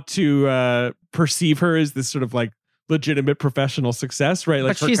 they want to perceive her as this sort of like legitimate professional success, right?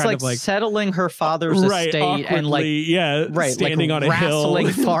 Like, but she's kind of like settling her father's estate and like standing like on a hill,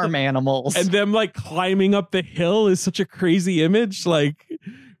 wrestling farm animals, and them like climbing up the hill is such a crazy image, like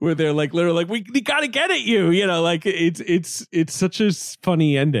where they're like literally like, we gotta get at you, you know, like it's such a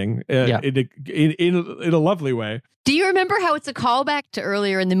funny ending in a lovely way. Do you remember how it's a callback to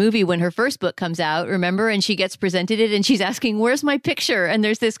earlier in the movie when her first book comes out, remember? And she gets presented it and she's asking, where's my picture? And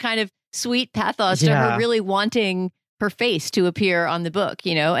there's this kind of sweet pathos to her really wanting her face to appear on the book,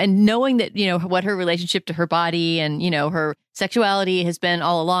 you know, and knowing that, you know, what her relationship to her body and, you know, her sexuality has been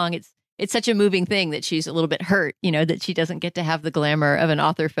all along. It's such a moving thing that she's a little bit hurt, you know, that she doesn't get to have the glamour of an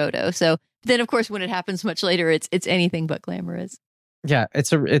author photo. So then, of course, when it happens much later, it's anything but glamorous. Yeah,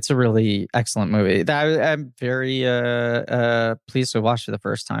 it's a really excellent movie. I'm very pleased to watch it the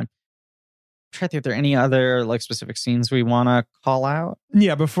first time. I'm trying to think if there are any other like specific scenes we want to call out.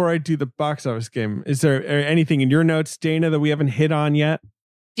 Yeah, before I do the box office game, is there anything in your notes, Dana, that we haven't hit on yet?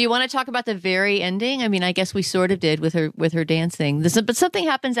 Do you want to talk about the very ending? I mean, I guess we sort of did with her dancing, but something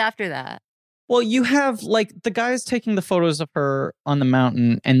happens after that. Well, you have like the guys taking the photos of her on the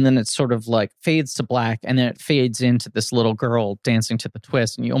mountain, and then it sort of like fades to black, and then it fades into this little girl dancing to the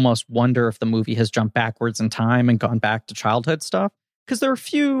twist, and you almost wonder if the movie has jumped backwards in time and gone back to childhood stuff. Because there are a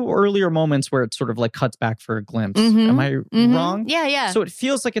few earlier moments where it sort of like cuts back for a glimpse. Mm-hmm. Am I wrong? Yeah. So it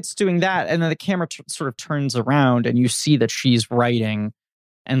feels like it's doing that, and then the camera sort of turns around, and you see that she's writing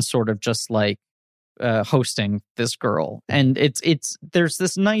and sort of just like hosting this girl. And it's there's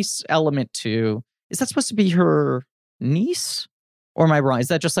this nice element to, is that supposed to be her niece? Or am I wrong? Is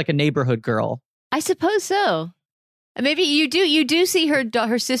that just like a neighborhood girl? I suppose so. Maybe you do see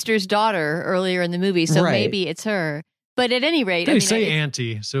her sister's daughter earlier in the movie, so maybe it's her. But at any rate, they say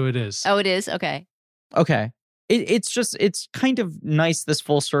auntie, so it is. Oh, it is? Okay. It's kind of nice, this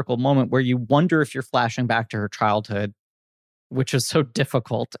full circle moment where you wonder if you're flashing back to her childhood, which is so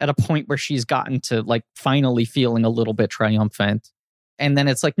difficult at a point where she's gotten to like finally feeling a little bit triumphant. And then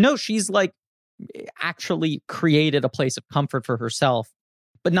it's like, no, she's like actually created a place of comfort for herself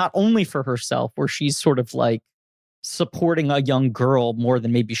but not only for herself, where she's sort of like supporting a young girl more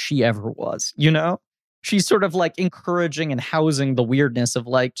than maybe she ever was, you know? She's sort of like encouraging and housing the weirdness of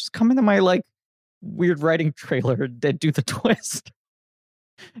like, just come into my like weird writing trailer and do the twist.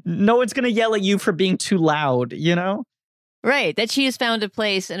 No one's going to yell at you for being too loud, you know? Right. That she has found a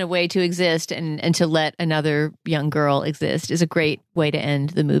place and a way to exist and to let another young girl exist is a great way to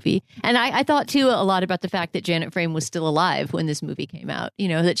end the movie. And I thought, too, a lot about the fact that Janet Frame was still alive when this movie came out, you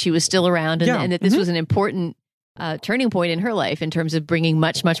know, that she was still around and that this was an important turning point in her life in terms of bringing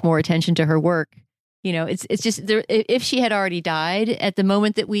much, much more attention to her work. You know, it's just there, if she had already died at the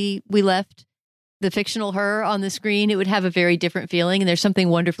moment that we left the fictional her on the screen, it would have a very different feeling. And there's something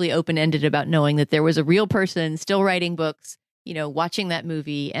wonderfully open-ended about knowing that there was a real person still writing books, you know, watching that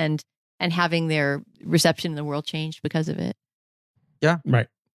movie and having their reception in the world changed because of it. Yeah. Right.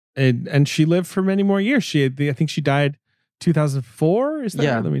 And she lived for many more years. I think she died 2004. Is that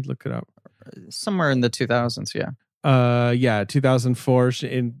right? Let me look it up. Somewhere in the 2000s. Yeah. 2004.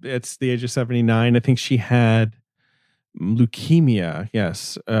 It's the age of 79. I think she had leukemia.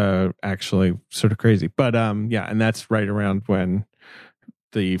 Yes. Actually sort of crazy. But and that's right around when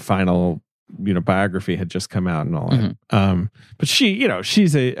the final, you know, biography had just come out and all that. But she, you know,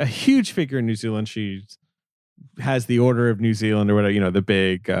 she's a huge figure in New Zealand. She has the Order of New Zealand or whatever, you know, the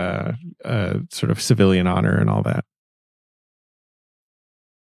big sort of civilian honor and all that.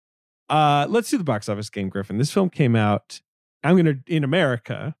 Let's do the box office game, Griffin. This film came out, in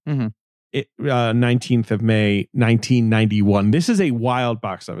America, 19th of May, 1991. This is a wild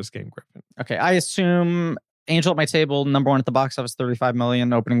box office game, Griffin. Okay, I assume Angel at My Table, number one at the box office, 35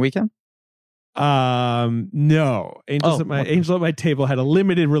 million opening weekend? No. Angel at My Table had a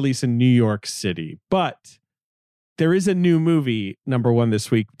limited release in New York City, but there is a new movie, number one this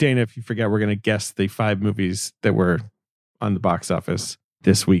week. Dana, if you forget, we're going to guess the 5 movies that were on the box office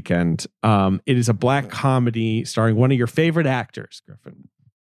this weekend. It is a black comedy starring one of your favorite actors, Griffin.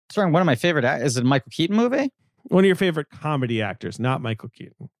 Starring one of my favorite actors. Is it a Michael Keaton movie? One of your favorite comedy actors, not Michael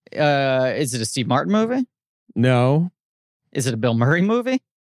Keaton. Is it a Steve Martin movie? No. Is it a Bill Murray movie?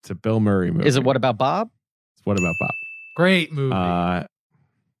 It's a Bill Murray movie. Is it What About Bob? It's What About Bob. Great movie. A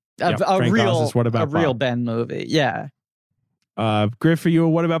real Ben movie. Yeah. Griff, are you a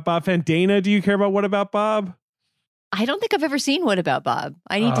What About Bob fan? Dana, do you care about What About Bob? I don't think I've ever seen What About Bob.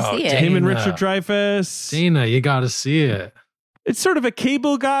 I need to see it. Him and Richard Dreyfuss. Dana, you got to see it. It's sort of a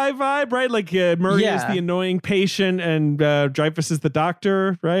Cable Guy vibe, right? Like Murray is the annoying patient and Dreyfuss is the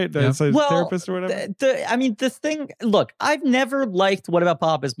doctor, right? That's a therapist or whatever. The thing, look, I've never liked What About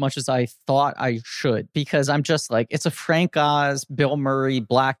Bob as much as I thought I should, because I'm just like, it's a Frank Oz, Bill Murray,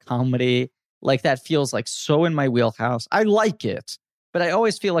 black comedy. Like, that feels like so in my wheelhouse. I like it, but I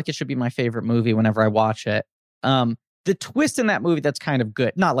always feel like it should be my favorite movie whenever I watch it. The twist in that movie that's kind of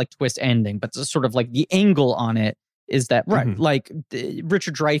good, not like twist ending, but sort of like the angle on it is that, right, like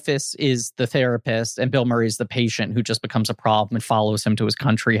Richard Dreyfuss is the therapist and Bill Murray is the patient who just becomes a problem and follows him to his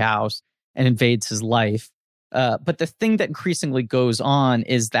country house and invades his life. But the thing that increasingly goes on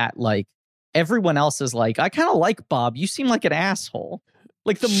is that, like, everyone else is like, I kind of like Bob. You seem like an asshole.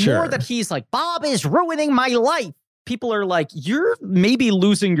 Like, the more that he's like, Bob is ruining my life, people are like, you're maybe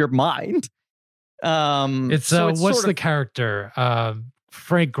losing your mind. What's the character?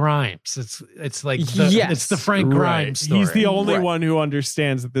 Frank Grimes. It's like it's the Frank Grimes story. He's the only one who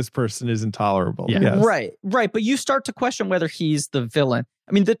understands that this person is intolerable. Yeah. Yes. Right. But you start to question whether he's the villain.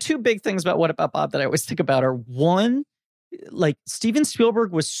 I mean, the two big things about What About Bob that I always think about are, one, like, Steven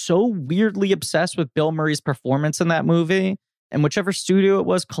Spielberg was so weirdly obsessed with Bill Murray's performance in that movie, and whichever studio it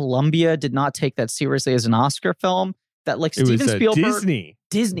was, Columbia, did not take that seriously as an Oscar film. That, like, Steven Spielberg,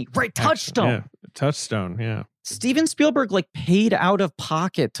 Disney, right? Touchstone. Touchstone, yeah. Steven Spielberg, like, paid out of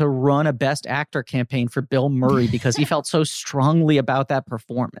pocket to run a Best Actor campaign for Bill Murray because he felt so strongly about that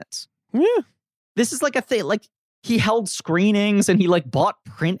performance. Yeah. This is like a thing. Like, he held screenings and he, like, bought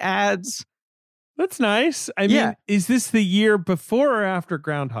print ads. That's nice. I mean, is this the year before or after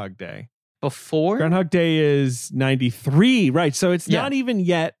Groundhog Day? Before? Groundhog Day is 93, right? So it's not even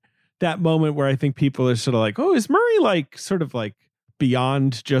yet that moment where I think people are sort of like, oh, is Murray like sort of like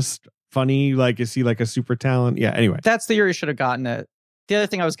beyond just funny? Like, is he like a super talent? Yeah, anyway. That's the year you should have gotten it. The other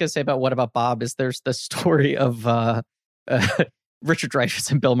thing I was going to say about What About Bob is there's the story of Richard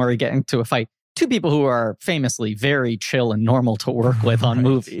Dreyfuss and Bill Murray getting to a fight. Two people who are famously very chill and normal to work with on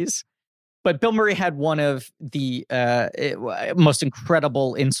movies. But Bill Murray had one of the most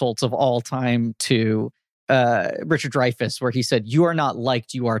incredible insults of all time to Richard Dreyfuss, where he said, "You are not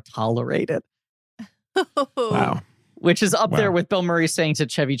liked, you are tolerated." Wow. Which is up there with Bill Murray saying to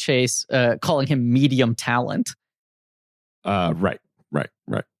Chevy Chase, calling him medium talent. Right. Right.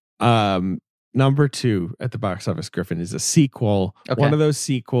 Number 2 at the box office, Griffin, is a sequel. Okay. One of those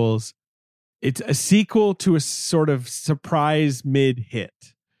sequels. It's a sequel to a sort of surprise mid-hit.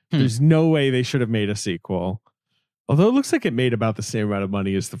 There's no way they should have made a sequel. Although it looks like it made about the same amount of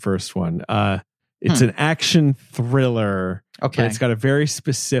money as the first one. It's an action thriller. Okay. But it's got a very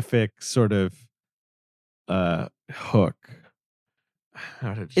specific sort of hook.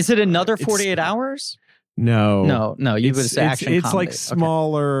 Is it another 48 hours? No. You would say action It's comedy. like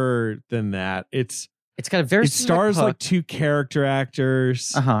smaller than that. It's got a very it stars like 2 character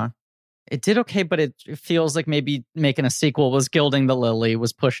actors. It did okay, but it feels like maybe making a sequel was gilding the lily,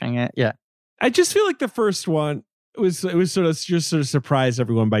 was pushing it. Yeah. I just feel like the first one was sort of surprised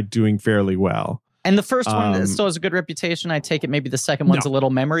everyone by doing fairly well. And the first one still has a good reputation. I take it maybe the second one's a little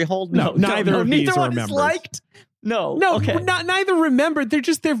memory hold. Neither of these are one remembered. is liked. No, okay. Neither remembered.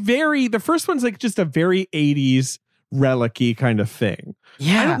 They're very. The first one's like just a very 80s relic-y kind of thing.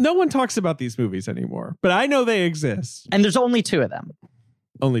 Yeah. No one talks about these movies anymore, but I know they exist. And there's only 2 of them.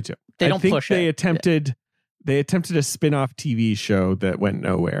 Only 2. They don't push they it. attempted a spin-off TV show that went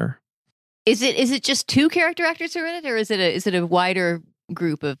nowhere. Is it just 2 character actors who are in it, or is it a wider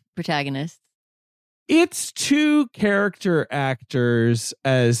group of protagonists? It's 2 character actors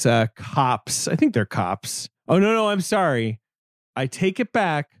as cops. I think they're cops. Oh, no, I'm sorry. I take it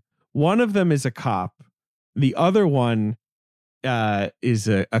back. One of them is a cop. The other one is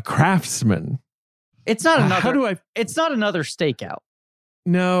a craftsman. It's not another. It's It's not another stakeout.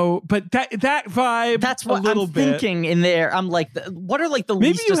 No, but that vibe. That's what a little I'm bit. thinking in there. I'm like, what are like the Maybe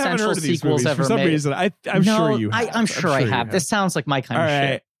least you haven't essential heard of these sequels movies ever for some made? reason. I'm sure you have. I'm sure I have. This sounds like my kind All of right.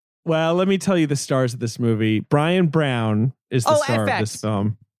 shit. Well, let me tell you the stars of this movie. Brian Brown is the star FX. of this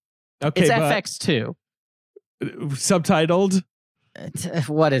film. Okay, It's but FX2. subtitled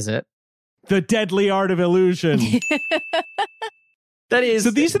What is it? The Deadly Art of Illusion. That is.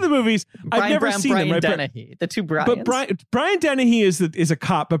 So these are the movies Brian I've never Brown, seen Brian them. Right? Dennehy, the 2 Brians. But Brian Dennehy is a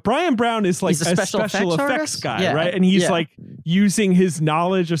cop, but Brian Brown is like He's a special effects artist? guy, Yeah. right? And he's Yeah. like using his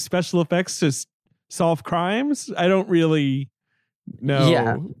knowledge of special effects to solve crimes. I don't really know.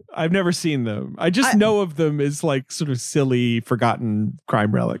 Yeah. I've never seen them. I just know of them as like sort of silly, forgotten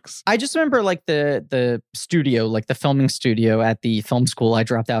crime relics. I just remember like the studio, like the filming studio at the film school I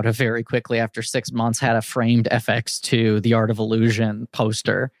dropped out of very quickly after 6 months had a framed FX2, The Art of Illusion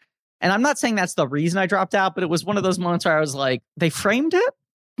poster. And I'm not saying that's the reason I dropped out, but it was one of those moments where I was like, they framed it?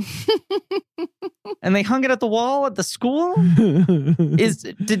 And they hung it at the wall at the school?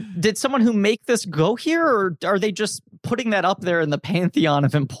 Did someone who make this go here, or are they just putting that up there in the pantheon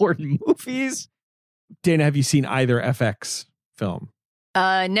of important movies? Dana, have you seen either FX film?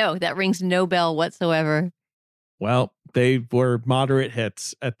 No, that rings no bell whatsoever. Well, they were moderate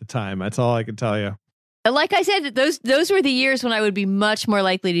hits at the time. That's all I can tell you. Like I said, those were the years when I would be much more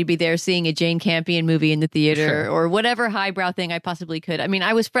likely to be there seeing a Jane Campion movie in the theater or whatever highbrow thing I possibly could. I mean,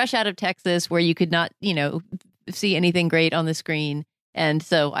 I was fresh out of Texas where you could not, see anything great on the screen. And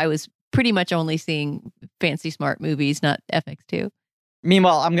so I was pretty much only seeing fancy smart movies, not FX2.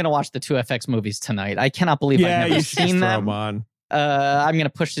 Meanwhile, I'm going to watch the 2 FX movies tonight. I cannot believe I've never you should seen throw them. on. I'm going to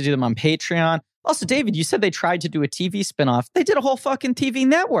push to do them on Patreon. Also, David, you said they tried to do a TV spinoff. They did a whole fucking TV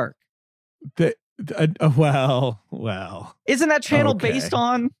network. Well. Isn't that channel Okay. based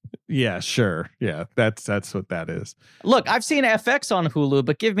on? Yeah, sure. Yeah, that's what that is. Look, I've seen FX on Hulu,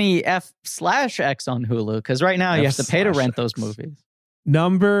 but give me F/X on Hulu, because right now you have to pay to rent those movies.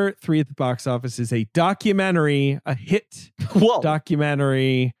 Number 3 at the box office is a documentary, a hit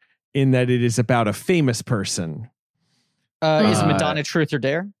documentary, in that it is about a famous person. Is Madonna Truth or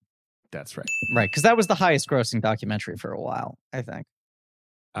Dare? That's right. Right, because that was the highest grossing documentary for a while, I think.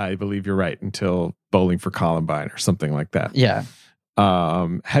 I believe you're right, until Bowling for Columbine or something like that. Yeah.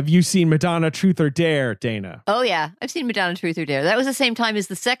 Have you seen Madonna Truth or Dare, Dana? Oh, yeah. I've seen Madonna Truth or Dare. That was the same time as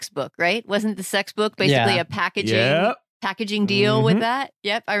the sex book, right? Wasn't the sex book basically a packaging deal with that?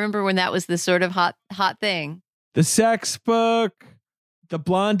 Yep. I remember when that was the sort of hot thing. The sex book, the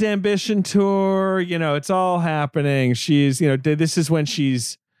Blonde Ambition tour, it's all happening. She's, this is when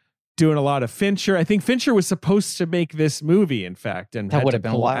she's doing a lot of Fincher. I think Fincher was supposed to make this movie, in fact, and that would have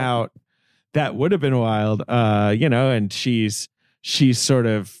been wild. That would have been wild. And she's sort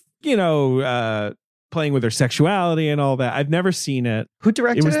of, playing with her sexuality and all that. I've never seen it. Who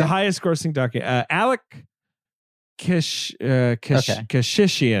directed it? It was the highest grossing Alec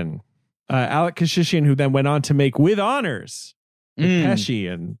Kashishian. Alec Kashishian, who then went on to make With Honors with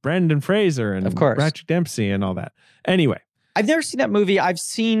Pesci and Brendan Fraser and of course Patrick Dempsey and all that. Anyway. I've never seen that movie. I've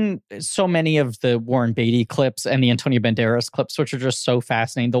seen so many of the Warren Beatty clips and the Antonio Banderas clips, which are just so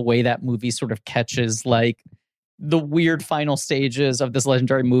fascinating. The way that movie sort of catches like the weird final stages of this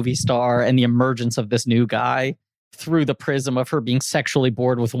legendary movie star and the emergence of this new guy through the prism of her being sexually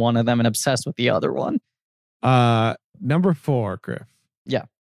bored with one of them and obsessed with the other one. Number 4, Griff. Yeah.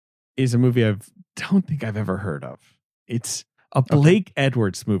 Is a movie I don't think I've ever heard of. It's a Blake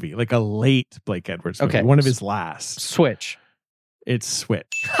Edwards movie, like a late Blake Edwards movie, one of his last. Switch. It's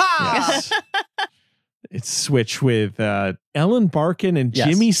Switch. Yes. It's Switch with Ellen Barkin and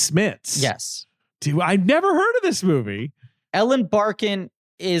Jimmy Smits. Yes. Dude, I've never heard of this movie. Ellen Barkin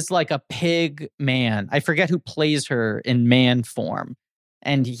is like a pig man. I forget who plays her in man form.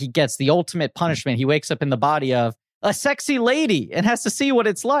 And he gets the ultimate punishment. He wakes up in the body of a sexy lady and has to see what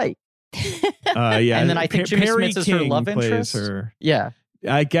it's like. Yeah. And then I think Jimmy Perry Smits is King her love plays interest. her. Yeah.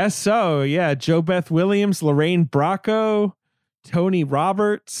 I guess so. Yeah. Jo Beth Williams, Lorraine Bracco, Tony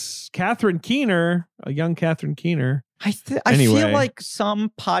Roberts, Catherine Keener, a young Catherine Keener. I feel like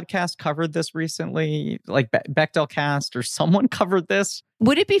some podcast covered this recently, like Bechdel Cast or someone covered this.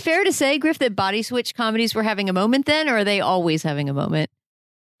 Would it be fair to say, Griff, that body switch comedies were having a moment then, or are they always having a moment?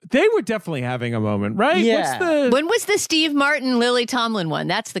 They were definitely having a moment, right? Yeah. When was the Steve Martin, Lily Tomlin one?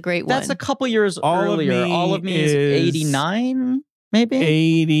 That's the great one. That's a couple years earlier. All of Me is 89, maybe?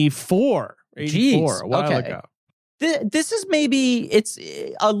 84. 84, Jeez, a while ago. This is maybe, it's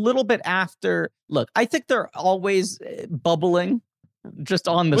a little bit after. Look, I think they're always bubbling just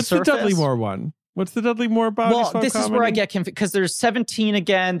on the surface. What's the Dudley Moore one? What's the Dudley Moore body swap this comedy? is where I get confused, because there's 17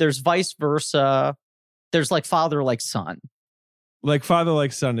 again, there's Vice Versa, there's like Father Like Son. Like Father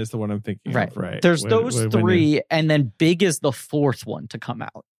Like Son is the one I'm thinking of, right? There's those three, and then Big is the fourth one to come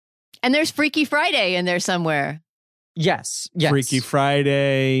out. And there's Freaky Friday in there somewhere. Yes. Freaky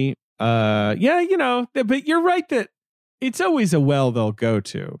Friday. Yeah, you know, but you're right that it's always a well they'll go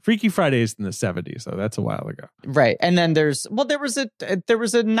to. Freaky Friday is in the 70s, so that's a while ago. Right. And then there was a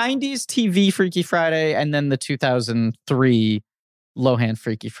 90s TV Freaky Friday, and then the 2003 Lohan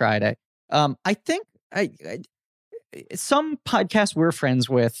Freaky Friday. I think some podcast we're friends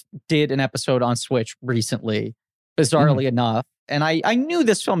with did an episode on Switch recently, bizarrely enough. And I knew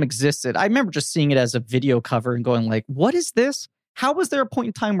this film existed. I remember just seeing it as a video cover and going like, what is this? How was there a point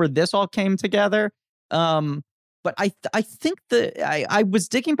in time where this all came together? But I think I was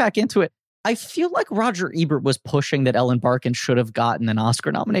digging back into it. I feel like Roger Ebert was pushing that Ellen Barkin should have gotten an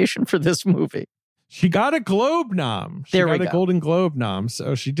Oscar nomination for this movie. She got a Globe nom. She got a Golden Globe nom.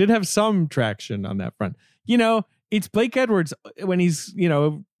 So she did have some traction on that front. You know, it's Blake Edwards when he's, you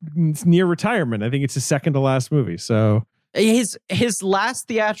know, near retirement. I think it's his second to last movie. So his last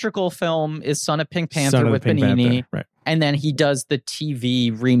theatrical film is Son of Pink Panther with Benigni. Right. And then he does the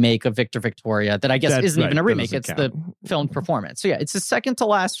TV remake of Victor Victoria that I guess isn't even a remake. It's the filmed performance. So yeah, it's his second to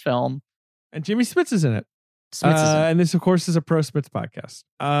last film. And Jimmy Smits is in it. And this, of course, is a Pro Smits podcast.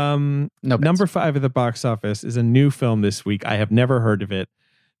 Number 5 at the box office is a new film this week. I have never heard of it.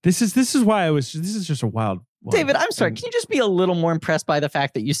 This is just a wild one. David, I'm sorry. Can you just be a little more impressed by the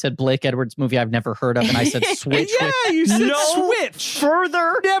fact that you said Blake Edwards movie I've never heard of, and I said Switch? Yeah, you said Switch.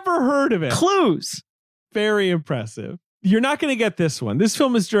 Further never heard of it. Clues. Very impressive. You're not going to get this one. This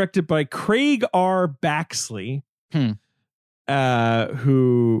film is directed by Craig R. Baxley, who, I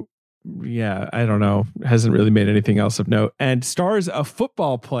don't know, hasn't really made anything else of note, and stars a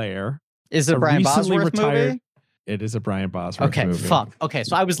football player. Is it a Brian Bosworth movie? It is a Brian Bosworth movie. Fuck. Okay,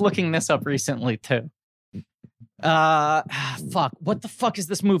 so I was looking this up recently too. Fuck. What the fuck is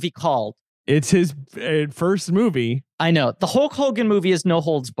this movie called? It's his first movie. I know. The Hulk Hogan movie is No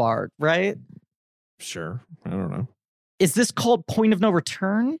Holds Barred, right? Sure. I don't know. Is this called Point of No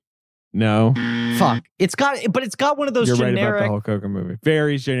Return? No. Fuck. It's got one of those generic. You're right about the Hulk Hogan movie.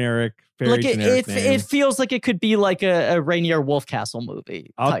 Very generic. It feels like it could be like a Rainier Wolfcastle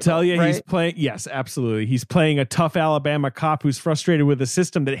movie. I'll tell you, right? He's playing. Yes, absolutely. He's playing a tough Alabama cop who's frustrated with a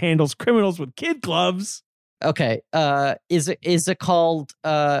system that handles criminals with kid gloves. Okay. Is it called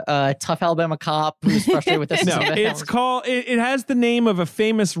Tough Alabama Cop who's frustrated with this? No, it's called. It has the name of a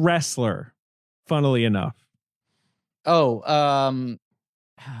famous wrestler. Funnily enough. Oh,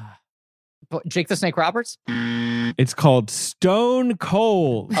 Jake the Snake Roberts? It's called Stone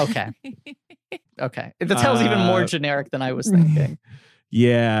Cold. Okay. The title's even more generic than I was thinking.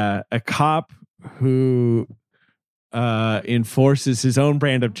 Yeah, a cop who enforces his own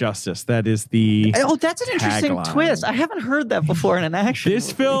brand of justice. That is the that's an interesting twist. I haven't heard that before in an action This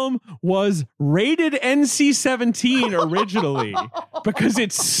movie. film was rated NC-17 originally because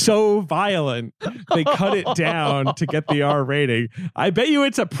it's so violent. They cut it down to get the R rating. I bet you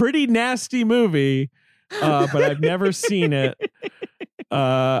it's a pretty nasty movie, but I've never seen it.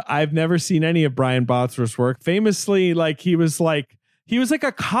 I've never seen any of Brian Bosworth's work. Famously, he He was like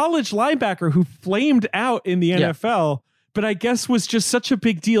a college linebacker who flamed out in the NFL, but I guess was just such a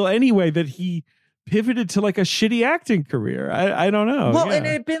big deal anyway that he pivoted to like a shitty acting career. I don't know. Well, and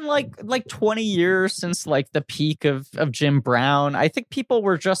it had been like 20 years since like the peak of Jim Brown. I think people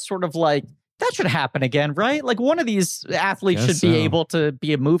were just sort of like, that should happen again, right? Like one of these athletes should be able to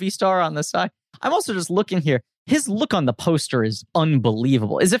be a movie star on the side. I'm also just looking here. His look on the poster is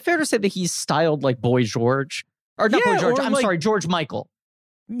unbelievable. Is it fair to say that he's styled like Boy George? Or not Boy George, I'm sorry, George Michael.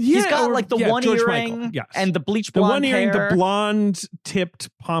 He's got like the one George earring Michael, yes. and the bleach blonde The one earring, hair. the blonde tipped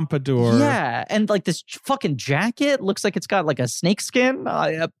pompadour. Yeah, and like this fucking jacket looks like it's got like a snakeskin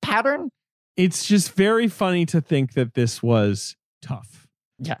pattern. It's just very funny to think that this was tough.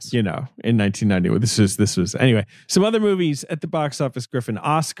 Yes. You know, in 1990. This was anyway. Some other movies at the box office, Griffin.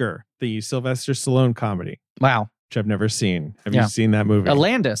 Oscar, the Sylvester Stallone comedy. Wow. Which I've never seen. Have you seen that movie?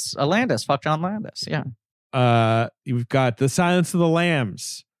 Landis. Fuck John Landis. Yeah. You've got The Silence of the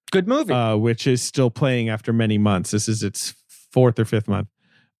Lambs. Good movie. Which is still playing after many months. This is its 4th or 5th month.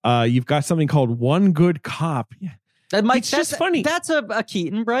 You've got something called One Good Cop. Yeah. It's just funny. That's a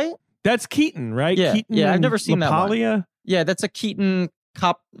Keaton, right? That's Keaton, right? Yeah. Keaton I've never seen LaPaglia. that one. Yeah, that's a Keaton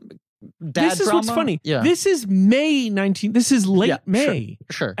cop dad This is drama. what's funny. Yeah. This is May 19. This is late May.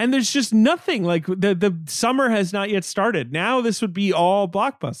 Sure. And there's just nothing. Like the summer has not yet started. Now this would be all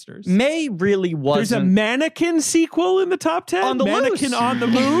blockbusters. May really wasn't. There's a Mannequin sequel in the top 10. On the Mannequin Loose. on the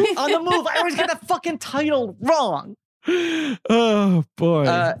Move. On the Move. I always get the fucking title wrong. Oh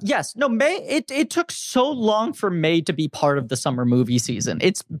boy. Yes. No, May. It took so long for May to be part of the summer movie season.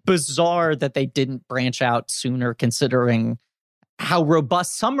 It's bizarre that they didn't branch out sooner, considering how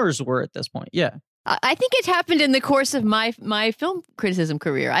robust summers were at this point. Yeah. I think it happened in the course of my film criticism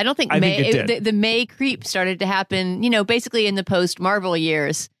career. I don't think the May creep started to happen, basically in the post Marvel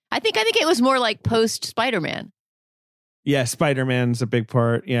years. I think it was more like post Spider-Man. Yeah, Spider-Man's a big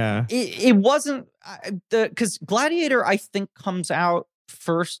part. Yeah. It wasn't because Gladiator, I think, comes out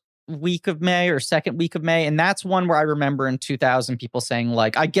first week of May or second week of May. And that's one where I remember in 2000 people saying,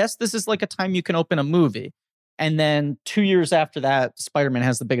 like, I guess this is like a time you can open a movie. And then 2 years after that, Spider-Man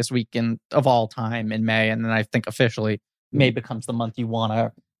has the biggest weekend of all time in May. And then I think officially May becomes the month you want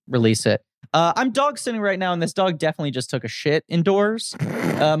to release it. I'm dog sitting right now, and this dog definitely just took a shit indoors.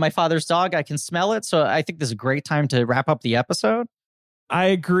 My father's dog, I can smell it. So I think this is a great time to wrap up the episode. I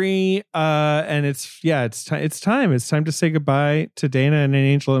agree. And it's time. It's time to say goodbye to Dana and an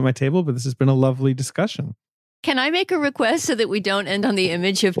angel at my table. But this has been a lovely discussion. Can I make a request so that we don't end on the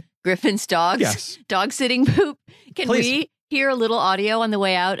image of Griffin's dogs? Yes. Dog sitting poop. Can Please. we hear a little audio on the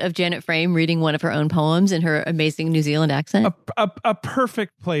way out of Janet Frame reading one of her own poems in her amazing New Zealand accent? A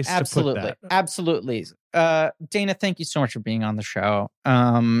perfect place to put that. Absolutely. Dana, thank you so much for being on the show.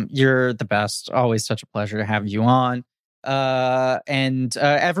 You're the best. Always such a pleasure to have you on. And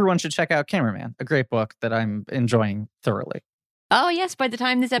everyone should check out Cameraman, a great book that I'm enjoying thoroughly. Oh, yes. By the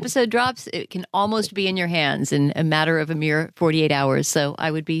time this episode drops, it can almost be in your hands in a matter of a mere 48 hours. So I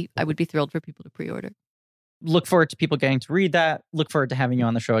would be thrilled for people to pre-order. Look forward to people getting to read that. Look forward to having you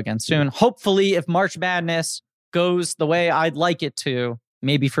on the show again soon. Hopefully, if March Madness goes the way I'd like it to,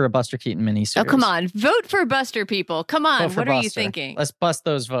 maybe for a Buster Keaton miniseries. Oh, come on. Vote for Buster, people. Come on. What are you thinking? Let's bust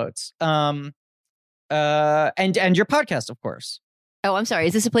those votes. And your podcast, of course. Oh, I'm sorry.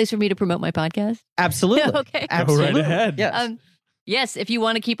 Is this a place for me to promote my podcast? Absolutely. Okay. Absolutely. Go right ahead. Yes. Yes, if you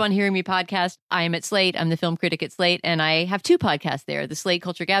want to keep on hearing me podcast, I am at Slate. I'm the film critic at Slate, and I have two podcasts there. The Slate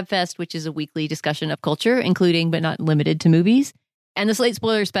Culture Gabfest, which is a weekly discussion of culture, including but not limited to movies, and the Slate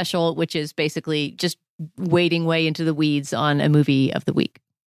Spoiler Special, which is basically just wading way into the weeds on a movie of the week.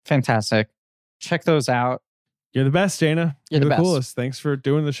 Fantastic. Check those out. You're the best, Dana. You're the best. Coolest. Thanks for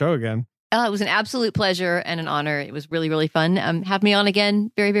doing the show again. It was an absolute pleasure and an honor. It was really, really fun. Have me on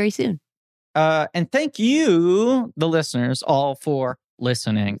again very, very soon. And thank you, the listeners, all for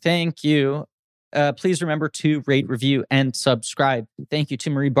listening. Thank you. Please remember to rate, review, and subscribe. Thank you to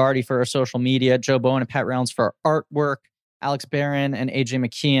Marie Barty for our social media, Joe Bowen and Pat Reynolds for our artwork, Alex Barron and AJ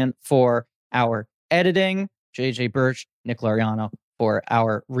McKeon for our editing, JJ Birch, Nick Lariano for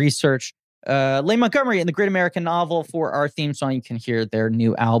our research, Lane Montgomery and the Great American Novel for our theme song. You can hear their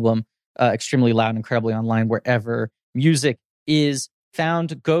new album, extremely loud and incredibly online, wherever music is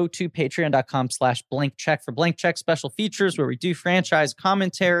found. Go to patreon.com/blankcheck for Blank Check special features where we do franchise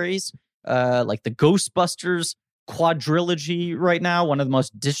commentaries, like the Ghostbusters quadrilogy right now, one of the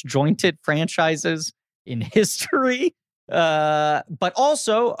most disjointed franchises in history. But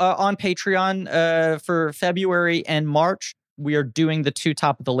also on Patreon for February and March, we are doing the 2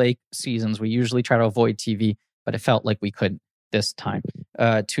 Top of the Lake seasons. We usually try to avoid TV, but it felt like we couldn't this time.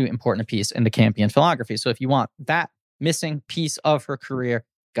 Too important a piece in the Campion filmography. So if you want that missing piece of her career.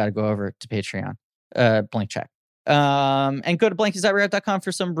 Got to go over to Patreon. Blank check. And go to blankies.reddit.com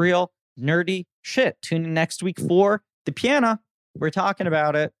for some real nerdy shit. Tune in next week for the piano. We're talking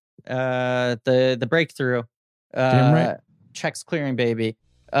about it. The breakthrough. Damn right. Checks clearing, baby.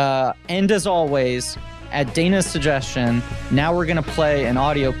 And as always, at Dana's suggestion, now we're going to play an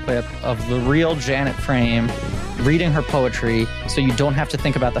audio clip of the real Janet Frame reading her poetry, so you don't have to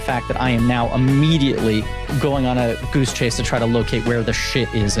think about the fact that I am now immediately going on a goose chase to try to locate where the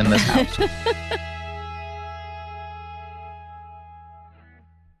shit is in this house.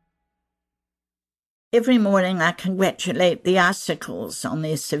 Every morning I congratulate the icicles on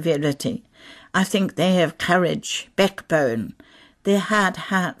their severity. I think they have courage, backbone. Their hard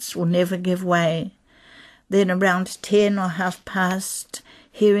hearts will never give way. Then around 10 or past,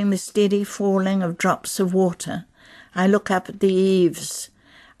 hearing the steady falling of drops of water, I look up at the eaves.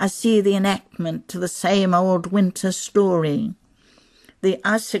 I see the enactment to the same old winter story. The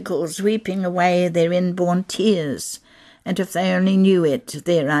icicles weeping away their inborn tears, and if they only knew it,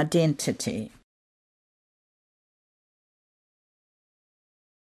 their identity.